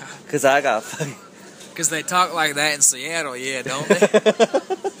because I got fucking. Because they talk like that in Seattle, yeah, don't they?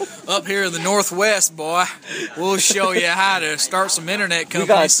 Up here in the Northwest, boy, we'll show you how to start some internet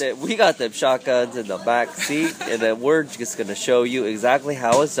companies. We got them shotguns in the back seat, and then we're just gonna show you exactly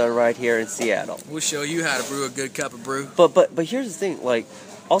how it's done right here in Seattle. We'll show you how to brew a good cup of brew. But here's the thing, like,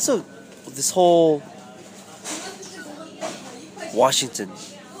 also this whole Washington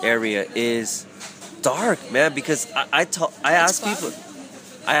area is dark, man. Because I ask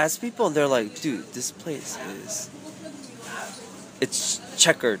people, and they're like, dude, this place it's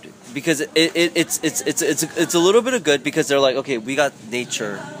checkered because it's a little bit of good because they're like, okay, we got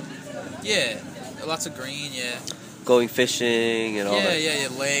nature. Yeah, lots of green. Yeah. Going fishing and all that. Yeah.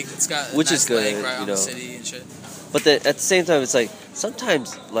 Lake. It's got a which nice is good, lake right on know. the city and shit. But at the same time, it's like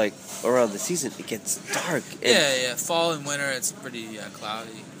sometimes like around the season it gets dark. And, Yeah. Fall and winter, it's pretty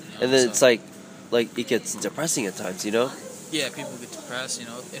cloudy. You know, and then it's like it gets depressing at times, you know. Yeah, people get depressed. You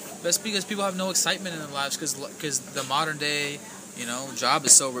know, that's because people have no excitement in their lives because the modern day, you know, job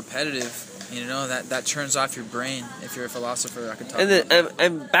is so repetitive. You know, that turns off your brain. If you're a philosopher, I can talk And then about that.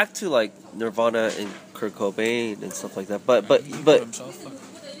 and back to like Nirvana and Kurt Cobain and stuff like that. But He killed himself.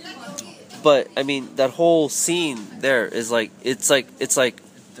 Fuck. but I mean that whole scene there is like it's like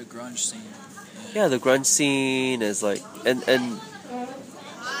The grunge scene. yeah, the grunge scene is like and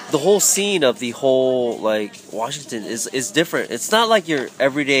the whole scene of the whole like Washington is different. It's not like your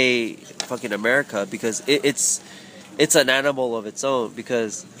everyday fucking America because it's an animal of its own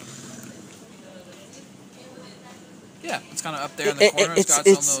because Yeah, it's kind of up there in the corner. It's got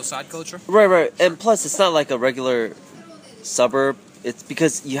its own little side culture. right, and plus it's not like a regular suburb. It's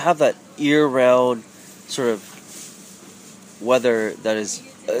because you have that year-round sort of weather that is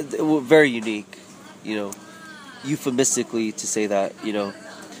very unique, you know, euphemistically to say that, you know,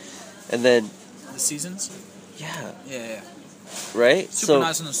 and then The seasons. yeah, Yeah. right. Super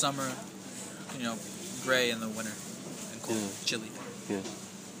nice in the summer. You know, gray in the winter and cold, chilly. Yeah.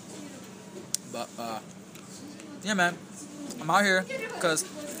 But yeah, man, I'm out here because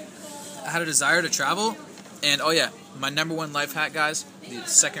I had a desire to travel, and oh yeah, my number one life hack, guys. The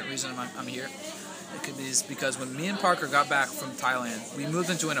second reason I'm here, is because when me and Parker got back from Thailand, we moved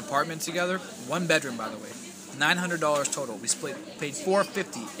into an apartment together, 1 bedroom by the way, $900 total. We paid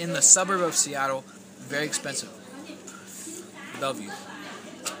 $450 in the suburb of Seattle, very expensive. Bellevue.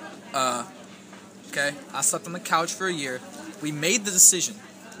 Okay, I slept on the couch for a year. We made the decision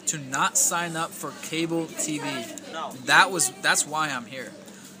to not sign up for cable TV. That's why I'm here.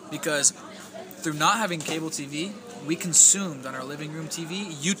 Because through not having cable TV, we consumed on our living room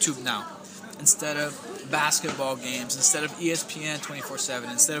TV YouTube Now. Instead of basketball games, instead of ESPN 24/7,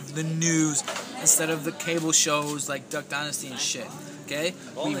 instead of the news, instead of the cable shows like Duck Dynasty and shit. Okay?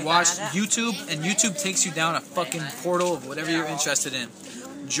 We watched YouTube, and YouTube takes you down a fucking portal of whatever you're interested in.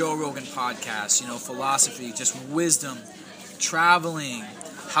 Joe Rogan podcast, you know, philosophy, just wisdom, traveling,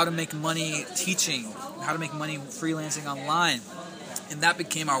 how to make money teaching, how to make money freelancing online. And that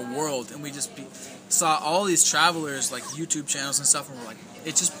became our world. And we just saw all these travelers, like YouTube channels and stuff, and we're like,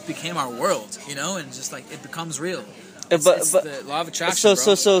 it just became our world, you know? And just like, it becomes real. It's the law of attraction,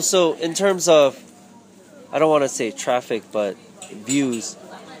 bro. So in terms of, I don't want to say traffic, but views,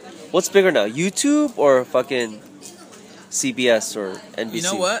 what's bigger now, YouTube or fucking CBS or NBC? You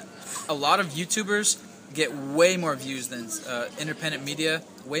know what? A lot of YouTubers get way more views than independent media,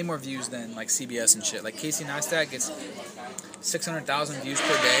 way more views than like CBS and shit. Like Casey Neistat gets 600,000 views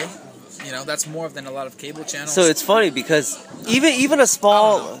per day. You know, that's more than a lot of cable channels. So it's funny because even a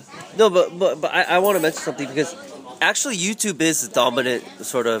small but I want to mention something because actually YouTube is the dominant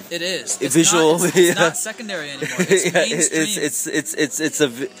sort of it is visual. It's not secondary anymore. It's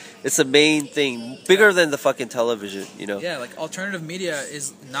mainstream. It's a main thing, bigger than the fucking television. You know. Yeah, like alternative media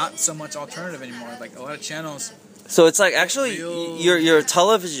is not so much alternative anymore. Like a lot of channels. So it's like actually your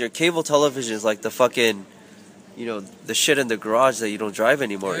television, your cable television is like the fucking, you know, the shit in the garage that you don't drive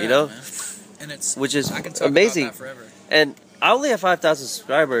anymore. Yeah, you know. Man. And it's which is I can talk amazing. about that forever. And I only have 5,000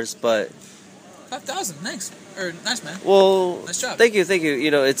 subscribers, but 5,000, thanks. Nice, man. Well, nice job. Thank you.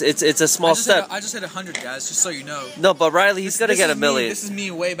 You know, it's a small step. I just hit 100, guys, just so you know. No, but Riley, he's gonna get a million. This is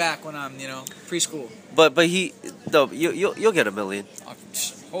me way back when I'm, you know, preschool. But you'll get a million.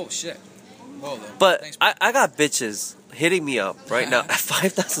 Oh shit. Whoa, though. But thanks, I got bitches hitting me up right now at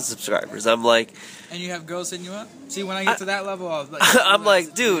 5,000 subscribers. I'm like. And you have girls hitting you up? See, when I get to that level, I was like, I'm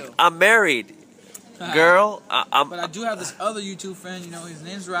like, dude, I'm married. Girl, But I do have this other YouTube friend, you know, his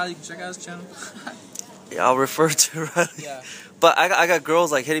name's Riley. You can check out his channel. I'll refer to Riley. Yeah. But I got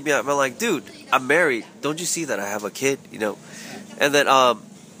girls like hitting me up. I'm like, dude, I'm married. Don't you see that I have a kid? You know. And then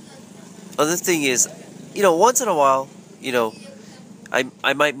other thing is, you know, once in a while, you know,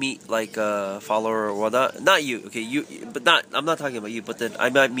 I might meet like a follower or whatnot. Not you, okay? I'm not talking about you. But then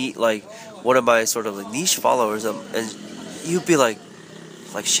I might meet like one of my sort of like niche followers, and you'd be like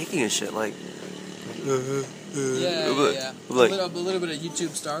shaking and shit, like. Yeah. Like, a little bit of YouTube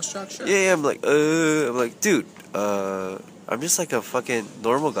starstruck, sure. Yeah, I'm like, dude, I'm just like a fucking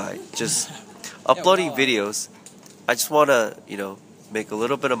normal guy, just uploading videos. I just want to, you know, make a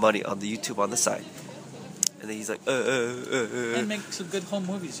little bit of money on the YouTube on the side. And then he's like, And make some good home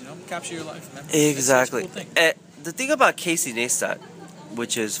movies, you know, capture your life, man. Exactly. It's a cool thing. The thing about Casey Neistat,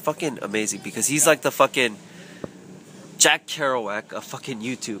 which is fucking amazing, because he's like the fucking Jack Kerouac of fucking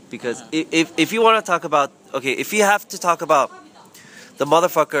YouTube. Because if you want to talk about, okay, if you have to talk about the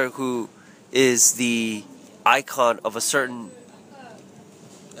motherfucker who is the icon of a certain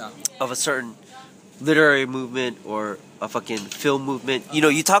literary movement or a fucking film movement, you know,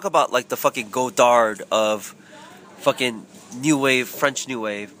 you talk about like the fucking Godard of fucking new wave, French new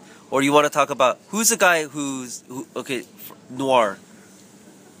wave, or you want to talk about who's the guy who noir.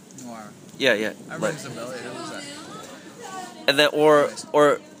 Yeah. I remember familiar. Who was that? And then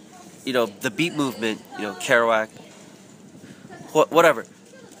or you know, the beat movement, you know, Kerouac, whatever.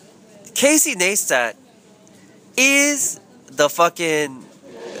 Casey Neistat is the fucking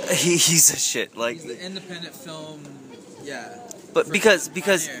he's a shit. Like He's the independent film, yeah. but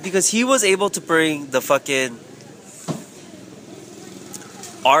because he was able to bring the fucking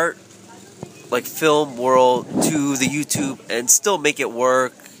art, like film world, to the YouTube and still make it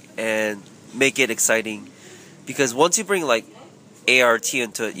work and make it exciting. Because once you bring like ART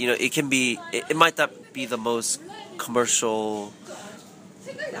into it, you know, it can be, it might not be the most commercial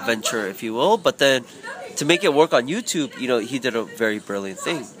venture, if you will, but then to make it work on YouTube, you know, he did a very brilliant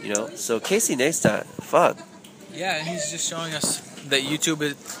thing, you know. So Casey Neistat, fuck. Yeah, and he's just showing us that YouTube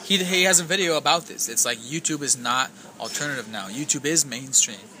is. He has a video about this. It's like YouTube is not alternative now. YouTube is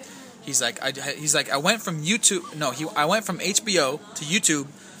mainstream. He's like I went from YouTube. No, I went from HBO to YouTube,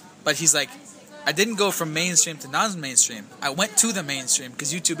 but he's like, I didn't go from mainstream to non-mainstream. I went to the mainstream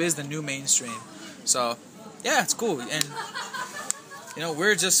because YouTube is the new mainstream. So, yeah, it's cool. And you know,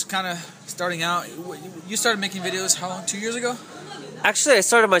 we're just kind of starting out. You started making videos how long? 2 years ago? Actually, I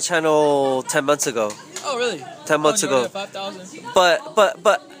started my channel 10 months ago. Oh, really? 10 months ago. 5,000.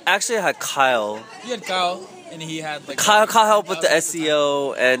 But actually, I had Kyle. You had Kyle, and he had like Kyle helped with the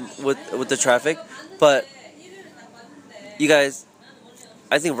SEO and with the traffic. But you guys,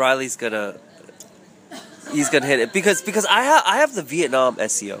 I think Riley's gonna hit it because I have the Vietnam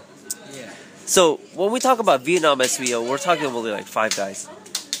SEO. Yeah. So when we talk about Vietnam SEO, we're talking about like 5 guys.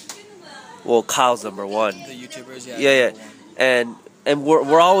 Well, Kyle's number 1. The YouTubers, yeah. Yeah. And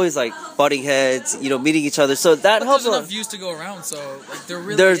we're always like butting heads, you know, meeting each other. So that helps. There's enough views to go around, so like there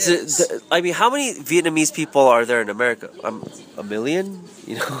really is. I mean, how many Vietnamese people are there in America? A million,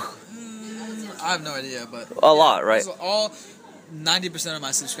 you know. I have no idea, but a lot, right? All 90% of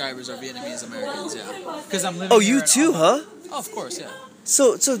my subscribers are Vietnamese Americans, yeah. Because I'm living. Oh, here you too, huh? Oh, of course, yeah.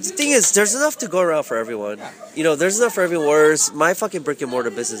 So the thing is, there's enough to go around for everyone. You know, there's enough for everyone. Whereas my fucking brick and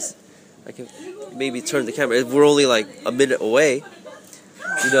mortar business, I can maybe turn the camera. We're only like a minute away.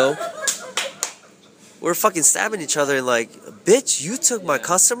 You know, we're fucking stabbing each other and like, bitch, you took my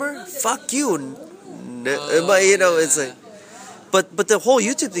customer. Fuck you. But you know, it's like, but the whole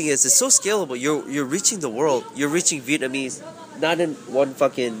YouTube thing is, it's so scalable. You're reaching the world. You're reaching Vietnamese, not in one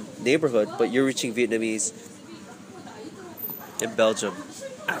fucking neighborhood, but you're reaching Vietnamese in Belgium,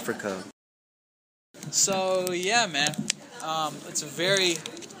 Africa. So yeah, man, it's a very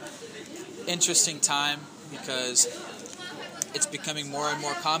interesting time because it's becoming more and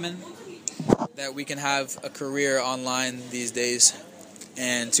more common that we can have a career online these days,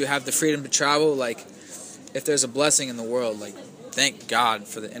 and to have the freedom to travel. Like, if there's a blessing in the world, like, thank God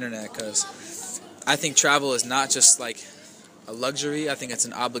for the internet, because I think travel is not just like a luxury. I think it's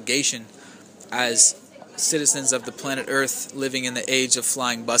an obligation as citizens of the planet Earth living in the age of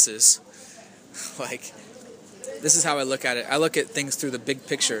flying buses. Like, this is how I look at it. I look at things through the big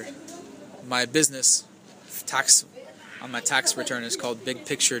picture. My business tax on my tax return is called Big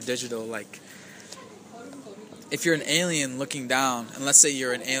Picture Digital. Like, if you're an alien looking down, and let's say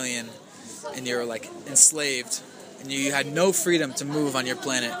you're an alien and you're like enslaved and you had no freedom to move on your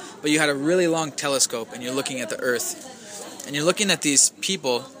planet, but you had a really long telescope and you're looking at the Earth and you're looking at these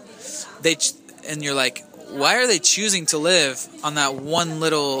people, and you're like, why are they choosing to live on that one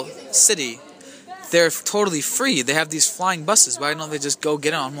little city? They're totally free. They have these flying buses. Why don't they just go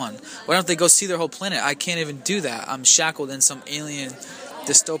get on one? Why don't they go see their whole planet? I can't even do that. I'm shackled in some alien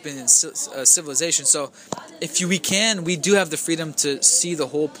dystopian civilization. So we do have the freedom to see the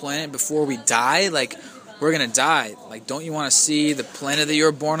whole planet before we die. Like, we're going to die. Like, don't you want to see the planet that you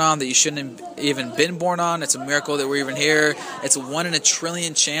were born on, that you shouldn't have even been born on? It's a miracle that we're even here. It's a 1 in a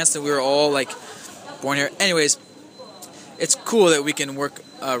trillion chance that we were all, like, born here. Anyways, it's cool that we can work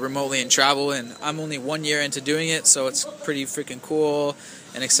remotely and travel, and I'm only 1 year into doing it, so it's pretty freaking cool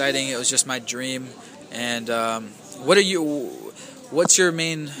and exciting. It was just my dream. And what's your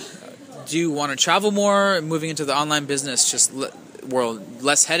main, do you want to travel more, moving into the online business, just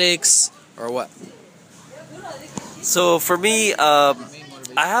less headaches, or what? So for me, I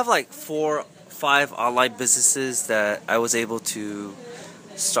have like 4, 5 online businesses that I was able to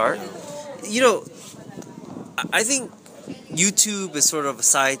start. You know, I think YouTube is sort of a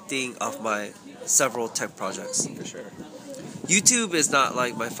side thing of my several tech projects. For sure. YouTube is not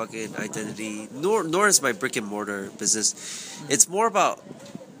like my fucking identity, nor is my brick and mortar business. It's more about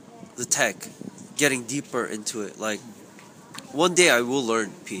the tech, getting deeper into it. Like, one day I will learn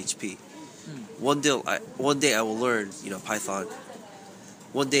PHP. One day I will learn, Python.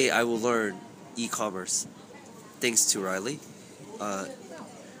 One day I will learn e-commerce. Thanks to Riley.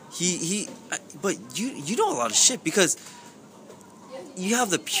 but you know a lot of shit because you have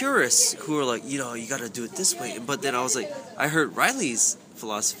the purists who are like, you know, you gotta do it this way. But then I was like, I heard Riley's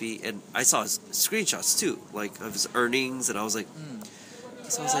philosophy and I saw his screenshots too, like of his earnings, and I was like,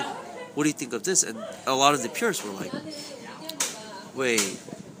 so I was like, what do you think of this? And a lot of the purists were like, wait,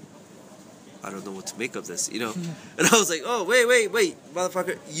 I don't know what to make of this, you know? And I was like, oh, wait,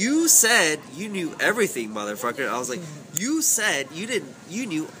 motherfucker. You said you knew everything, motherfucker. I was like, you said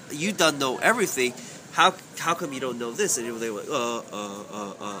you done know everything. How come you don't know this? And they were like,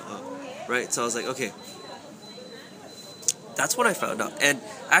 right? So I was like, okay. That's what I found out. And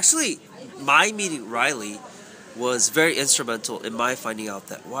actually, my meeting Riley was very instrumental in my finding out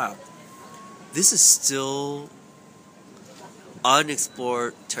that, wow, this is still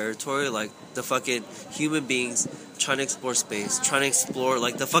unexplored territory. Like the fucking human beings trying to explore space, trying to explore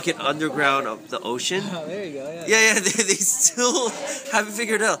like the fucking underground of the ocean. Oh, there you go. Yeah. They still haven't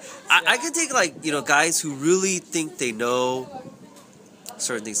figured it out. I can take like, you know, guys who really think they know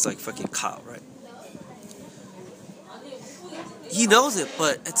certain things, like fucking Kyle, right? He knows it,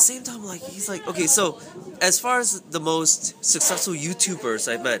 but at the same time, like he's like, okay, so as far as the most successful YouTubers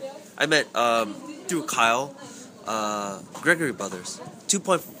I met through Kyle, Gregory Brothers,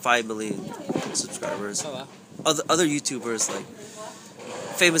 2.5 million subscribers. Oh wow. Other YouTubers, like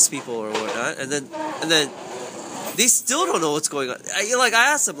famous people or whatnot, and then they still don't know what's going on. I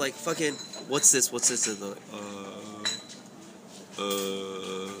asked them like, fucking, what's this, and they're like,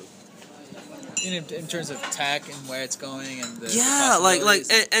 In terms of tech and where it's going and the yeah, possibilities.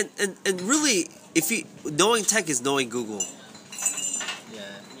 and really, if you knowing tech is knowing Google. Yeah.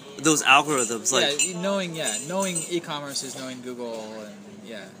 Those algorithms, like knowing e-commerce is knowing Google and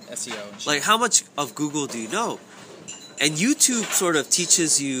SEO and shit. Like how much of Google do you know? And YouTube sort of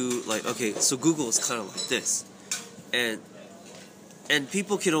teaches you like, okay, so Google is kind of like this, and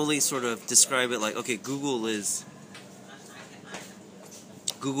people can only sort of describe it like, okay, Google is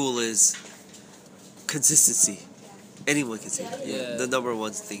consistency. Anyone can say that. Yeah. The number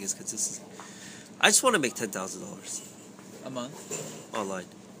one thing is consistency. I just want to make $10,000 a month. online.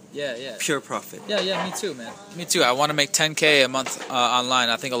 Yeah. Pure profit. Yeah, me too, man. Me too. I want to make 10K a month online.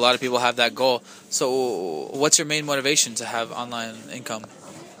 I think a lot of people have that goal. So, what's your main motivation to have online income?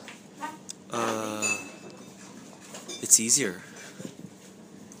 It's easier.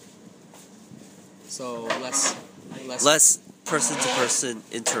 So Less person-to-person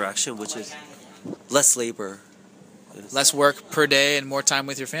interaction, which is less labor. less work per day and more time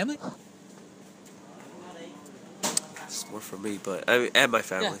with your family. It's more for me, but and my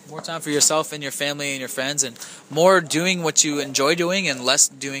family. Yeah, more time for yourself and your family and your friends, and more doing what you enjoy doing and less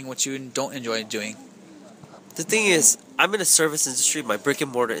doing what you don't enjoy doing. The thing is, I'm in a service industry, my brick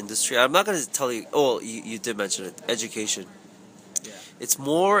and mortar industry. I'm not going to tell you. Oh, you did mention it. Education. Yeah. It's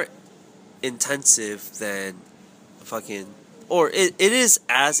more intensive than fucking, or it is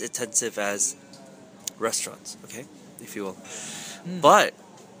as intensive as restaurants. Okay, if you will. But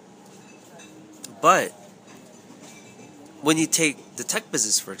when you take the tech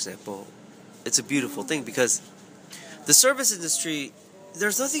business, for example, it's a beautiful thing because the service industry,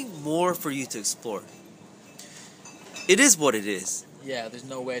 there's nothing more for you to explore. It is what it is. Yeah, there's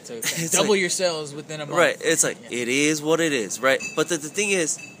no way to It's double like- your sales within a month. Right, it's like, Yeah. it is what it is, right? But the thing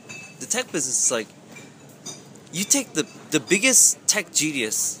is, the tech business is like, you take the biggest tech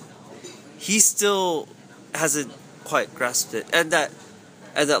genius, he still hasn't quite grasped it. And that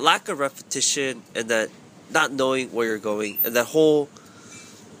lack of repetition and that not knowing where you're going and that whole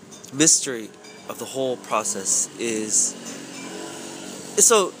mystery of the whole process is...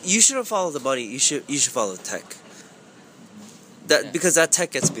 So you shouldn't follow the money, you should follow the tech. Because that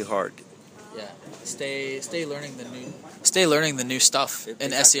tech gets me hard. Yeah, stay learning the new stuff in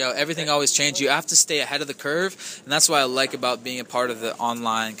Exactly. SEO. Everything always changes. You have to stay ahead of the curve, and that's what I like about being a part of the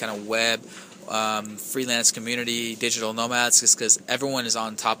online kind of web freelance community, digital nomads, is because everyone is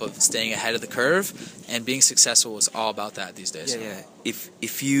on top of staying ahead of the curve, and being successful is all about that these days. Yeah.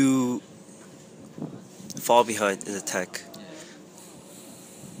 If you fall behind in the tech,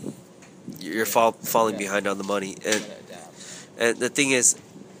 you're falling behind on the money. And the thing is,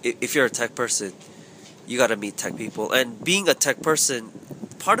 if you're a tech person, you got to meet tech people. And being a tech person,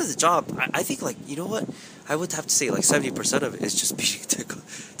 part of the job, I think, like, you know what? I would have to say, like, 70% of it is just meeting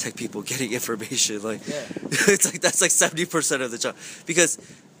tech people, getting information. Like, it's like, that's like 70% of the job. Because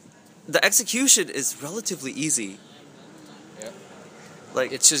the execution is relatively easy.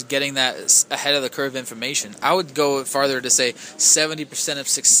 Like, It's just getting that ahead of the curve information. I would go farther to say 70% of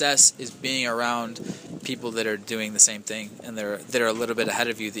success is being around people that are doing the same thing and that are a little bit ahead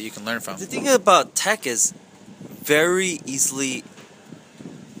of you that you can learn from. the thing about tech is very easily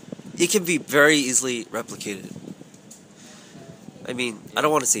it can be very easily replicated. I mean, I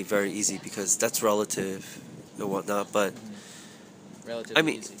don't want to say very easy because that's relative and whatnot, but Relatively I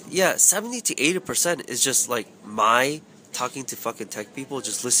mean, easy. yeah, 70 to 80% is just like my talking to fucking tech people,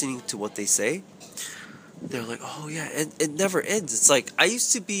 just listening to what they say. They're like, oh yeah, and it never ends. It's like I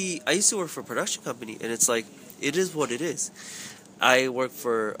used to work for a production company, and it's like it is what it is. I work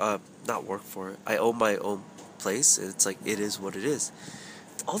for not work for it. I own my own place, and it's like it is what it is.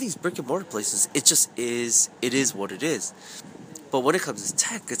 All these brick and mortar places, it just is. It is what it is. But when it comes to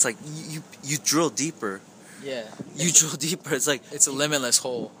tech, it's like you drill deeper. Yeah. You drill deeper. It's like It's a limitless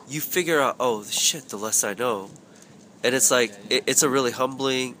hole. you figure out, oh shit, the less I know, and it's like it's a really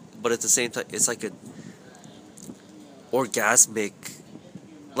humbling, but at the same time, it's like an orgasmic.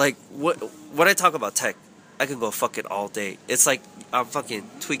 Like when I talk about tech, I can go fucking all day. It's like I'm fucking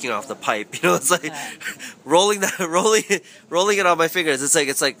tweaking off the pipe, you know. It's like rolling it on my fingers.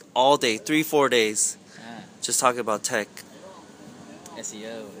 It's like all day, 3-4 days, just talking about tech.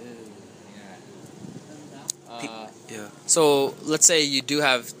 SEO. Yeah. So let's say you do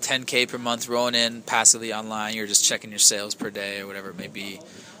have 10K per month rolling in passively online. You're just checking your sales per day or whatever it may be.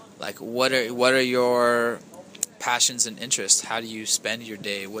 Like, what are your passions and interests? How do you spend your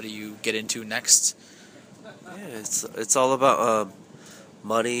day? What do you get into next? Yeah, it's all about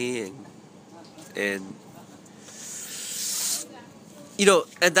money and you know,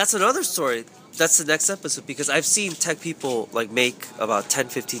 and that's another story. That's the next episode because I've seen tech people like make about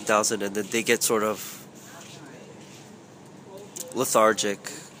 10,000-15,000 and then they get sort of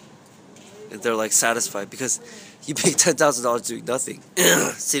lethargic and they're like satisfied because you make $10,000 doing nothing,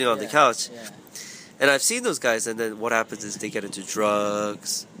 sitting on the couch. Yeah. And I've seen those guys, and then what happens is they get into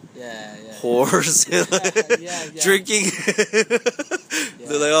drugs, Yeah. whores, drinking.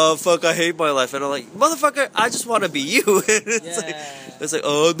 They're like, oh fuck, I hate my life, and I'm like, motherfucker, I just want to be you. It's like,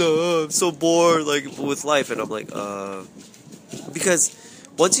 oh no, I'm so bored, like with life, and I'm like, because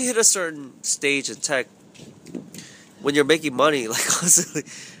once you hit a certain stage in tech, when you're making money, like constantly,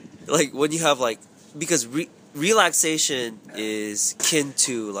 like when you have like, because relaxation is kin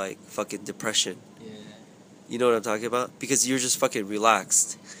to like fucking depression. You know what I'm talking about? Because you're just fucking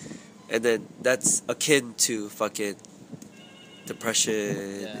relaxed. And then that's akin to fucking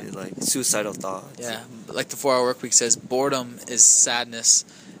depression and like suicidal thoughts. Yeah, like the 4 Hour Work Week says, boredom is sadness,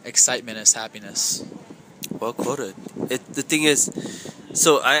 excitement is happiness. Well quoted. The thing is,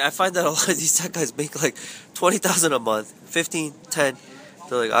 so I find that a lot of these tech guys make like 20,000 a month, 15, 10.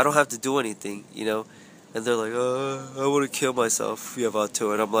 They're like, I don't have to do anything, you know? And they're like, I want to kill myself if you have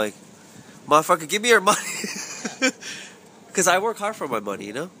auto. And I'm like, motherfucker, give me your money. Because I work hard for my money,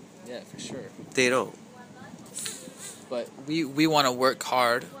 you know? Yeah, for sure. They don't. But we want to work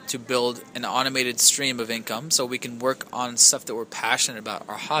hard to build an automated stream of income so we can work on stuff that we're passionate about,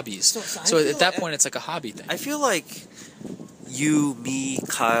 our hobbies. So at that point, it's like a hobby thing. I feel like you, me,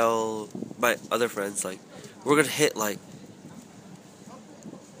 Kyle, my other friends, like, we're going to hit, like,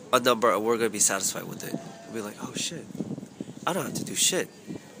 a number and we're going to be satisfied with it. We'll be like, oh, shit. I don't have to do shit.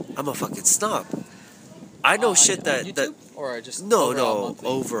 I'm a fucking snob. I know shit that... YouTube? Or just overall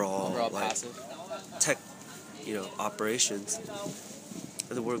like, passive? Tech, you know, operations.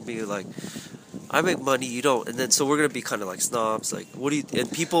 And then we're being like, I make money, you don't. And then, so we're going to be kind of like snobs. Like, what do you...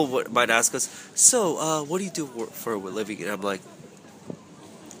 And people might ask us, so, what do you do for a living? And I'm like,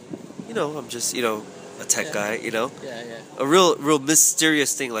 you know, I'm just, you know, a tech guy, you know? Yeah. A real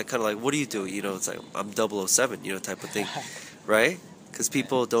mysterious thing, like, kind of like, what do you do? You know, it's like, I'm 007, you know, type of thing. Right? Because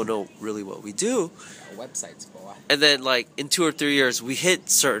people don't know really what we do. Websites, boy. And then, like, in 2 or 3 years, we hit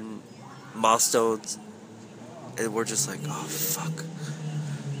certain milestones, and we're just like, oh, fuck.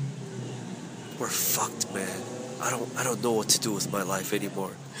 We're fucked, man. I don't know what to do with my life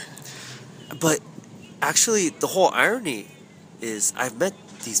anymore. But, actually, the whole irony is I've met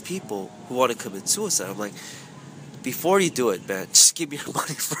these people who want to commit suicide. I'm like, before you do it, man, just give me your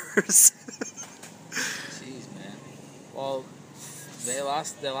money first. Jeez, man. Well... They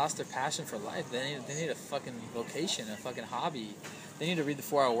lost their passion for life. They need a fucking vocation, a fucking hobby. They need to read the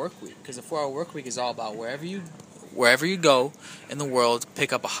 4 Hour Work Week because the 4 Hour Work Week is all about wherever you go in the world,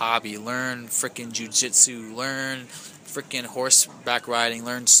 pick up a hobby, learn freaking jujitsu, learn freaking horseback riding,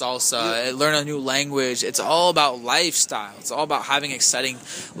 learn salsa, learn a new language. It's all about lifestyle. It's all about having exciting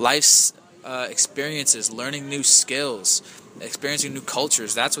life's experiences, learning new skills, experiencing new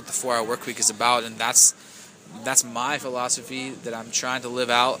cultures. That's what the 4 Hour Work Week is about, and that's my philosophy that I'm trying to live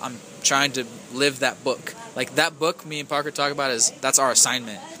out. I'm trying to live that book. Like that book me and Parker talk about that's our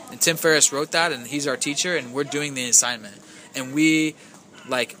assignment. And Tim Ferriss wrote that, and he's our teacher, and we're doing the assignment. And we,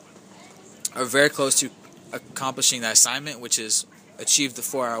 like, are very close to accomplishing that assignment, which is achieve the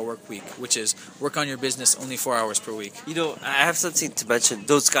 4-hour work week, which is work on your business only 4 hours per week. You know, I have something to mention.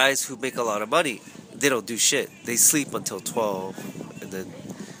 Those guys who make a lot of money, they don't do shit. They sleep until 12, and then,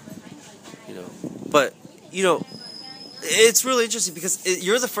 you know. But, you know, it's really interesting because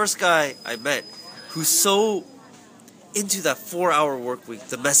you're the first guy I met who's so into that 4-hour work week,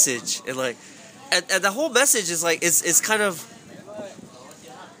 the message, and like, and the whole message is like, it's kind of,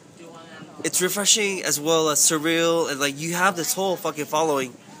 it's refreshing as well as surreal, and like, you have this whole fucking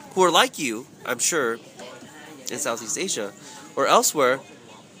following who are like you, I'm sure, in Southeast Asia or elsewhere.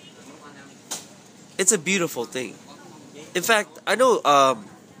 It's a beautiful thing. In fact, I know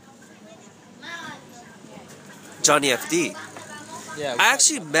Johnny FD. Yeah, I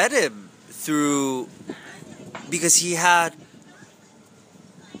actually met him because he had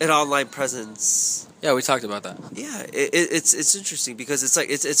an online presence. Yeah, we talked about that. Yeah, it's interesting because it's like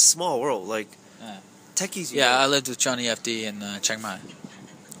it's a small world. Like techies. Yeah, I lived with Johnny FD in Chiang Mai.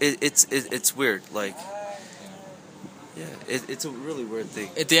 It's weird. Like yeah, it's a really weird thing.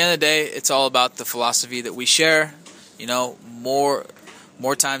 At the end of the day, it's all about the philosophy that we share. You know, more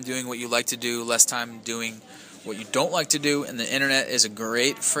time doing what you like to do, less time doing what you don't like to do, and the internet is a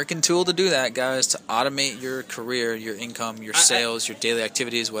great freaking tool to do that, guys, to automate your career, your income, your sales, your daily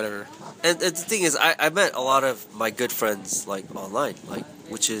activities, whatever. And the thing is, I met a lot of my good friends like online, like,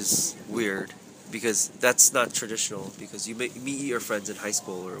 which is weird because that's not traditional because you meet your friends in high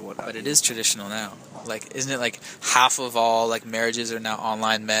school or whatnot. But it is traditional now. Like, isn't it like half of all like marriages are now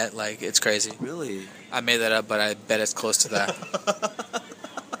online met? Like, it's crazy. Really? I made that up, but I bet it's close to that.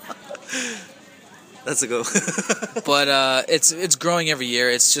 That's a go. But it's growing every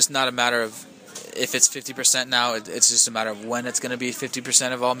year. It's just not a matter of if it's 50% now. It's just a matter of when it's going to be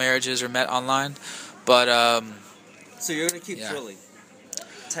 50% of all marriages are met online. But so you're going to keep drilling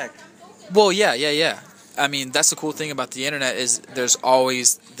tech. Well, yeah. I mean, that's the cool thing about the internet is there's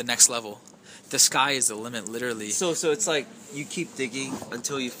always the next level. The sky is the limit, literally. So it's like you keep digging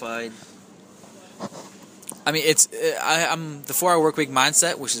until you find. I mean, I'm the 4-hour work week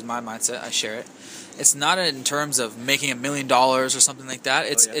mindset, which is my mindset. I share it. It's not in terms of making $1 million or something like that.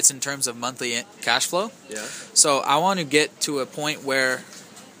 It's in terms of monthly cash flow. Yeah. So I want to get to a point where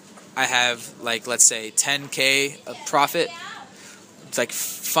I have, like, let's say $10K of profit. It's like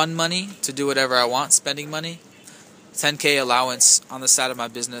fun money to do whatever I want, spending money. $10K allowance on the side of my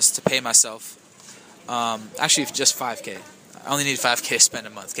business to pay myself. Actually, just $5K. I only need $5K to spend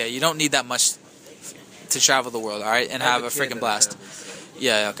a month. Okay, you don't need that much to travel the world, all right, and have a freaking blast.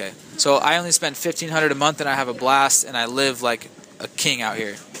 Yeah, okay. So I only spend $1,500 a month, and I have a blast, and I live like a king out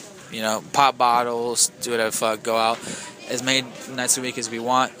here. You know, pop bottles, do whatever the fuck, go out as many nights a week as we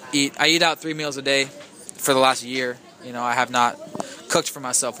want. I eat out 3 meals a day for the last year. You know, I have not cooked for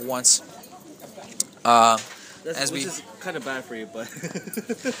myself once. Which is kind of bad for you, but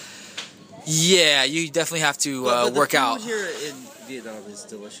yeah, you definitely have to but work the food out. Here in Vietnam is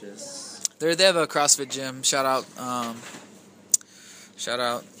delicious. They have a CrossFit gym. Shout out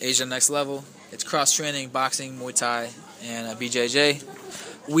Asia Next Level. It's cross training, boxing, Muay Thai, and BJJ.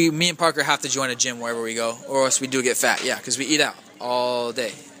 Me and Parker have to join a gym wherever we go, or else we do get fat. Yeah, because we eat out all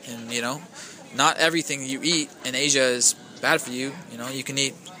day, and you know, not everything you eat in Asia is bad for you. You know, you can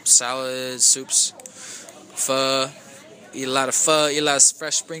eat salads, soups, pho. Eat a lot of pho, eat a lot of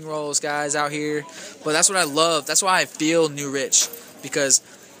fresh spring rolls, guys, out here. But that's what I love. That's why I feel new rich, because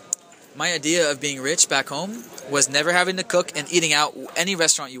my idea of being rich back home was never having to cook and eating out any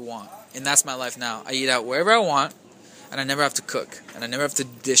restaurant you want. And that's my life now. I eat out wherever I want, and I never have to cook, and I never have to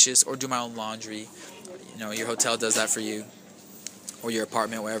dishes or do my own laundry. You know, your hotel does that for you, or your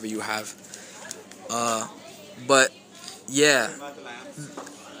apartment, wherever you have. But yeah,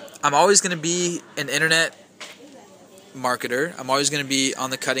 I'm always going to be an internet marketer. I'm always going to be on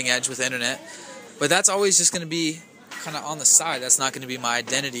the cutting edge with internet, but that's always just going to be kind of on the side. That's not going to be my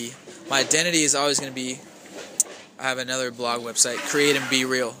identity. My identity is always going to be, I have another blog website, Create and Be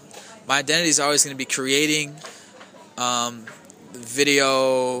Real. My identity is always going to be creating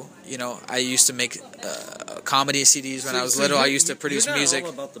video. You know, I used to make comedy CDs when I was little. I used to produce music.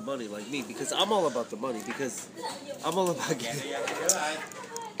 You're not all about the money like me, because I'm all about the money, because I'm all about getting...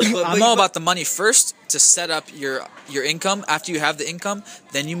 I'm all about the money first to set up your income. After you have the income,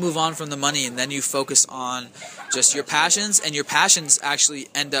 then you move on from the money, and then you focus on just your passions, and your passions actually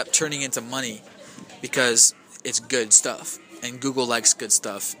end up turning into money because it's good stuff, and Google likes good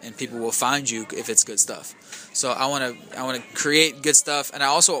stuff, and people will find you if it's good stuff. So I want to create good stuff, and I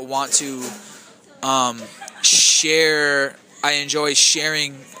also want to share. I enjoy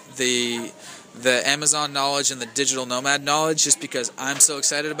sharing the the Amazon knowledge and the digital nomad knowledge just because I'm so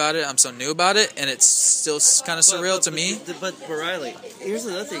excited about it. I'm so new about it, and it's still kind of surreal to me. But Riley, here's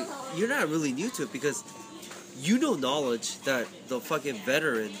another thing. You're not really new to it because you know knowledge that the fucking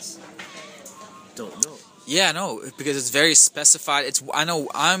veterans don't know. Yeah, no, because it's very specified.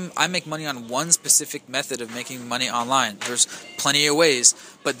 I make money on one specific method of making money online. There's plenty of ways,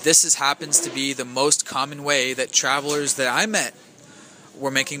 but this happens to be the most common way that travelers that I met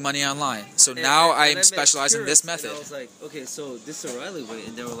were making money online. So now I'm specialized in this method. And I was like, okay, so this is O'Reilly way,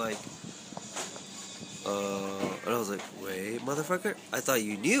 and they were like, and I was like, wait, motherfucker, I thought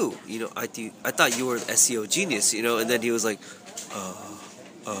you knew, I thought you were an SEO genius, and then he was like,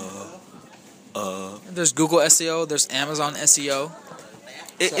 There's Google SEO, there's Amazon SEO.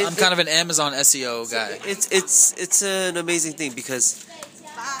 I'm kind of an Amazon SEO guy. It's an amazing thing because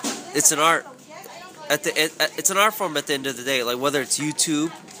it's an art. It's an art form at the end of the day. Like whether it's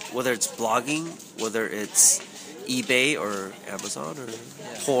YouTube, whether it's blogging, whether it's eBay or Amazon or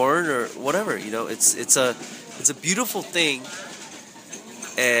porn or whatever. It's a beautiful thing,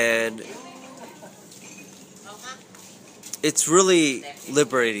 and it's really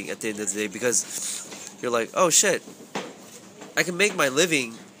liberating at the end of the day because you're like, oh shit, I can make my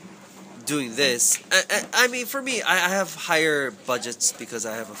living doing this. I mean, for me, I have higher budgets because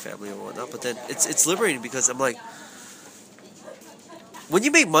I have a family or whatnot, but then it's liberating because I'm like, when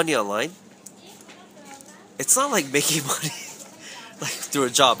you make money online, it's not like making money like through a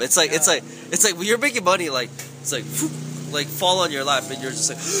job. It's like when you're making money, like it's like fall on your lap and you're just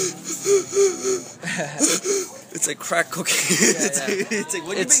like it's like crack cocaine. It's like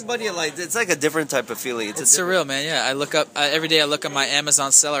when you make money online, it's like a different type of feeling. It's surreal, man. Yeah, I look up every day. I look at my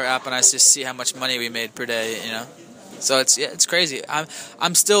Amazon seller app and I just see how much money we made per day. So it's crazy.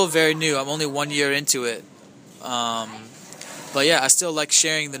 I'm still very new. I'm only 1 year into it, but yeah, I still like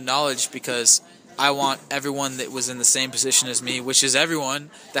sharing the knowledge because I want everyone that was in the same position as me, which is everyone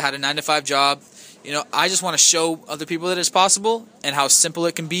that had a 9-to-5 job. I just want to show other people that it's possible and how simple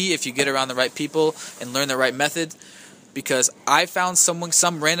it can be if you get around the right people and learn the right method. Because I found some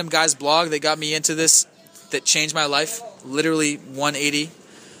random guy's blog that got me into this, that changed my life, literally 180.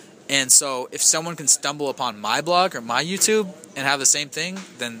 And so if someone can stumble upon my blog or my YouTube and have the same thing,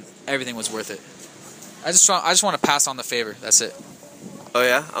 then everything was worth it. I just want to pass on the favor. That's it. Oh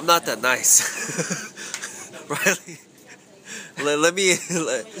yeah? I'm not that nice. Riley. Let me.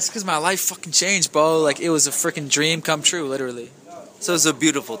 It's because my life fucking changed, bro. Like, it was a freaking dream come true, literally. So it's a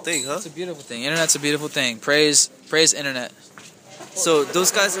beautiful thing, huh? It's a beautiful thing. Internet's a beautiful thing. Praise internet. So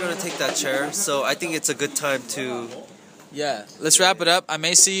those guys are going to take that chair. So I think it's a good time to... Yeah. Let's wrap it up. I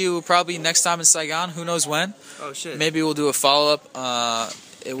may see you probably next time in Saigon. Who knows when? Oh, shit. Maybe we'll do a follow-up,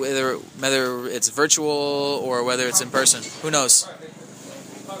 whether it's virtual or whether it's in person. Who knows?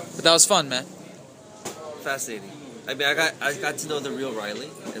 But that was fun, man. Fascinating. I mean, I got to know the real Riley,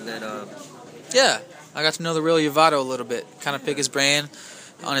 and then yeah, I got to know the real Yavato a little bit. Kind of pick his brain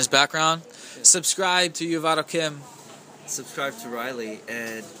on his background. Subscribe to Yavato Kim. Subscribe to Riley,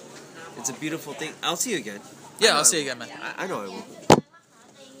 and it's a beautiful thing. I'll see you again. Yeah, I'll see you again, man. I know I will.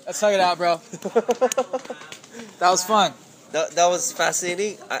 Let's hug it out, bro. That was fun. That was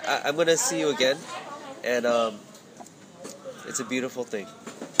fascinating. I'm gonna see you again, and it's a beautiful thing.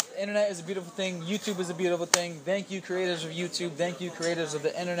 Internet is a beautiful thing. YouTube is a beautiful thing. Thank you, creators of YouTube. Thank you, creators of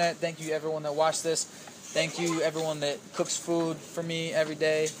the internet. Thank you, everyone that watched this. Thank you, everyone that cooks food for me every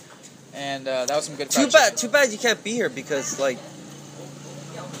day. And that was some good. Too bad you can't be here because, like,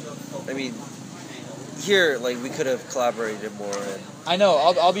 I mean, here, like, we could have collaborated more. And I know.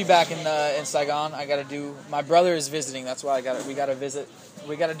 I'll be back in Saigon. I gotta do. My brother is visiting. That's why we gotta visit.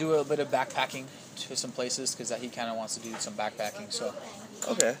 We gotta do a bit of backpacking to some places because he kind of wants to do some backpacking. So.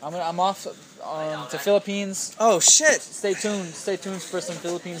 Okay. I'm off to Philippines. Oh shit! Stay tuned. Stay tuned for some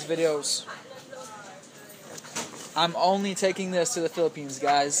Philippines videos. I'm only taking this to the Philippines,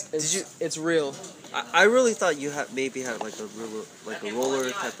 guys. It's real. I really thought you maybe had like a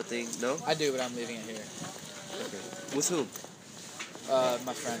roller type of thing. No. I do, but I'm leaving it here. Okay. With whom?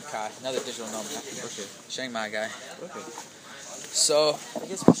 My friend Kai, another digital nomad. Okay. Chiang Mai guy. Okay. So I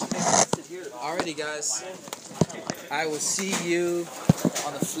guess we should maybe sit here. Alrighty, guys. I will see you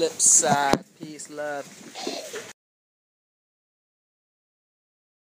on the flip side. Peace, love.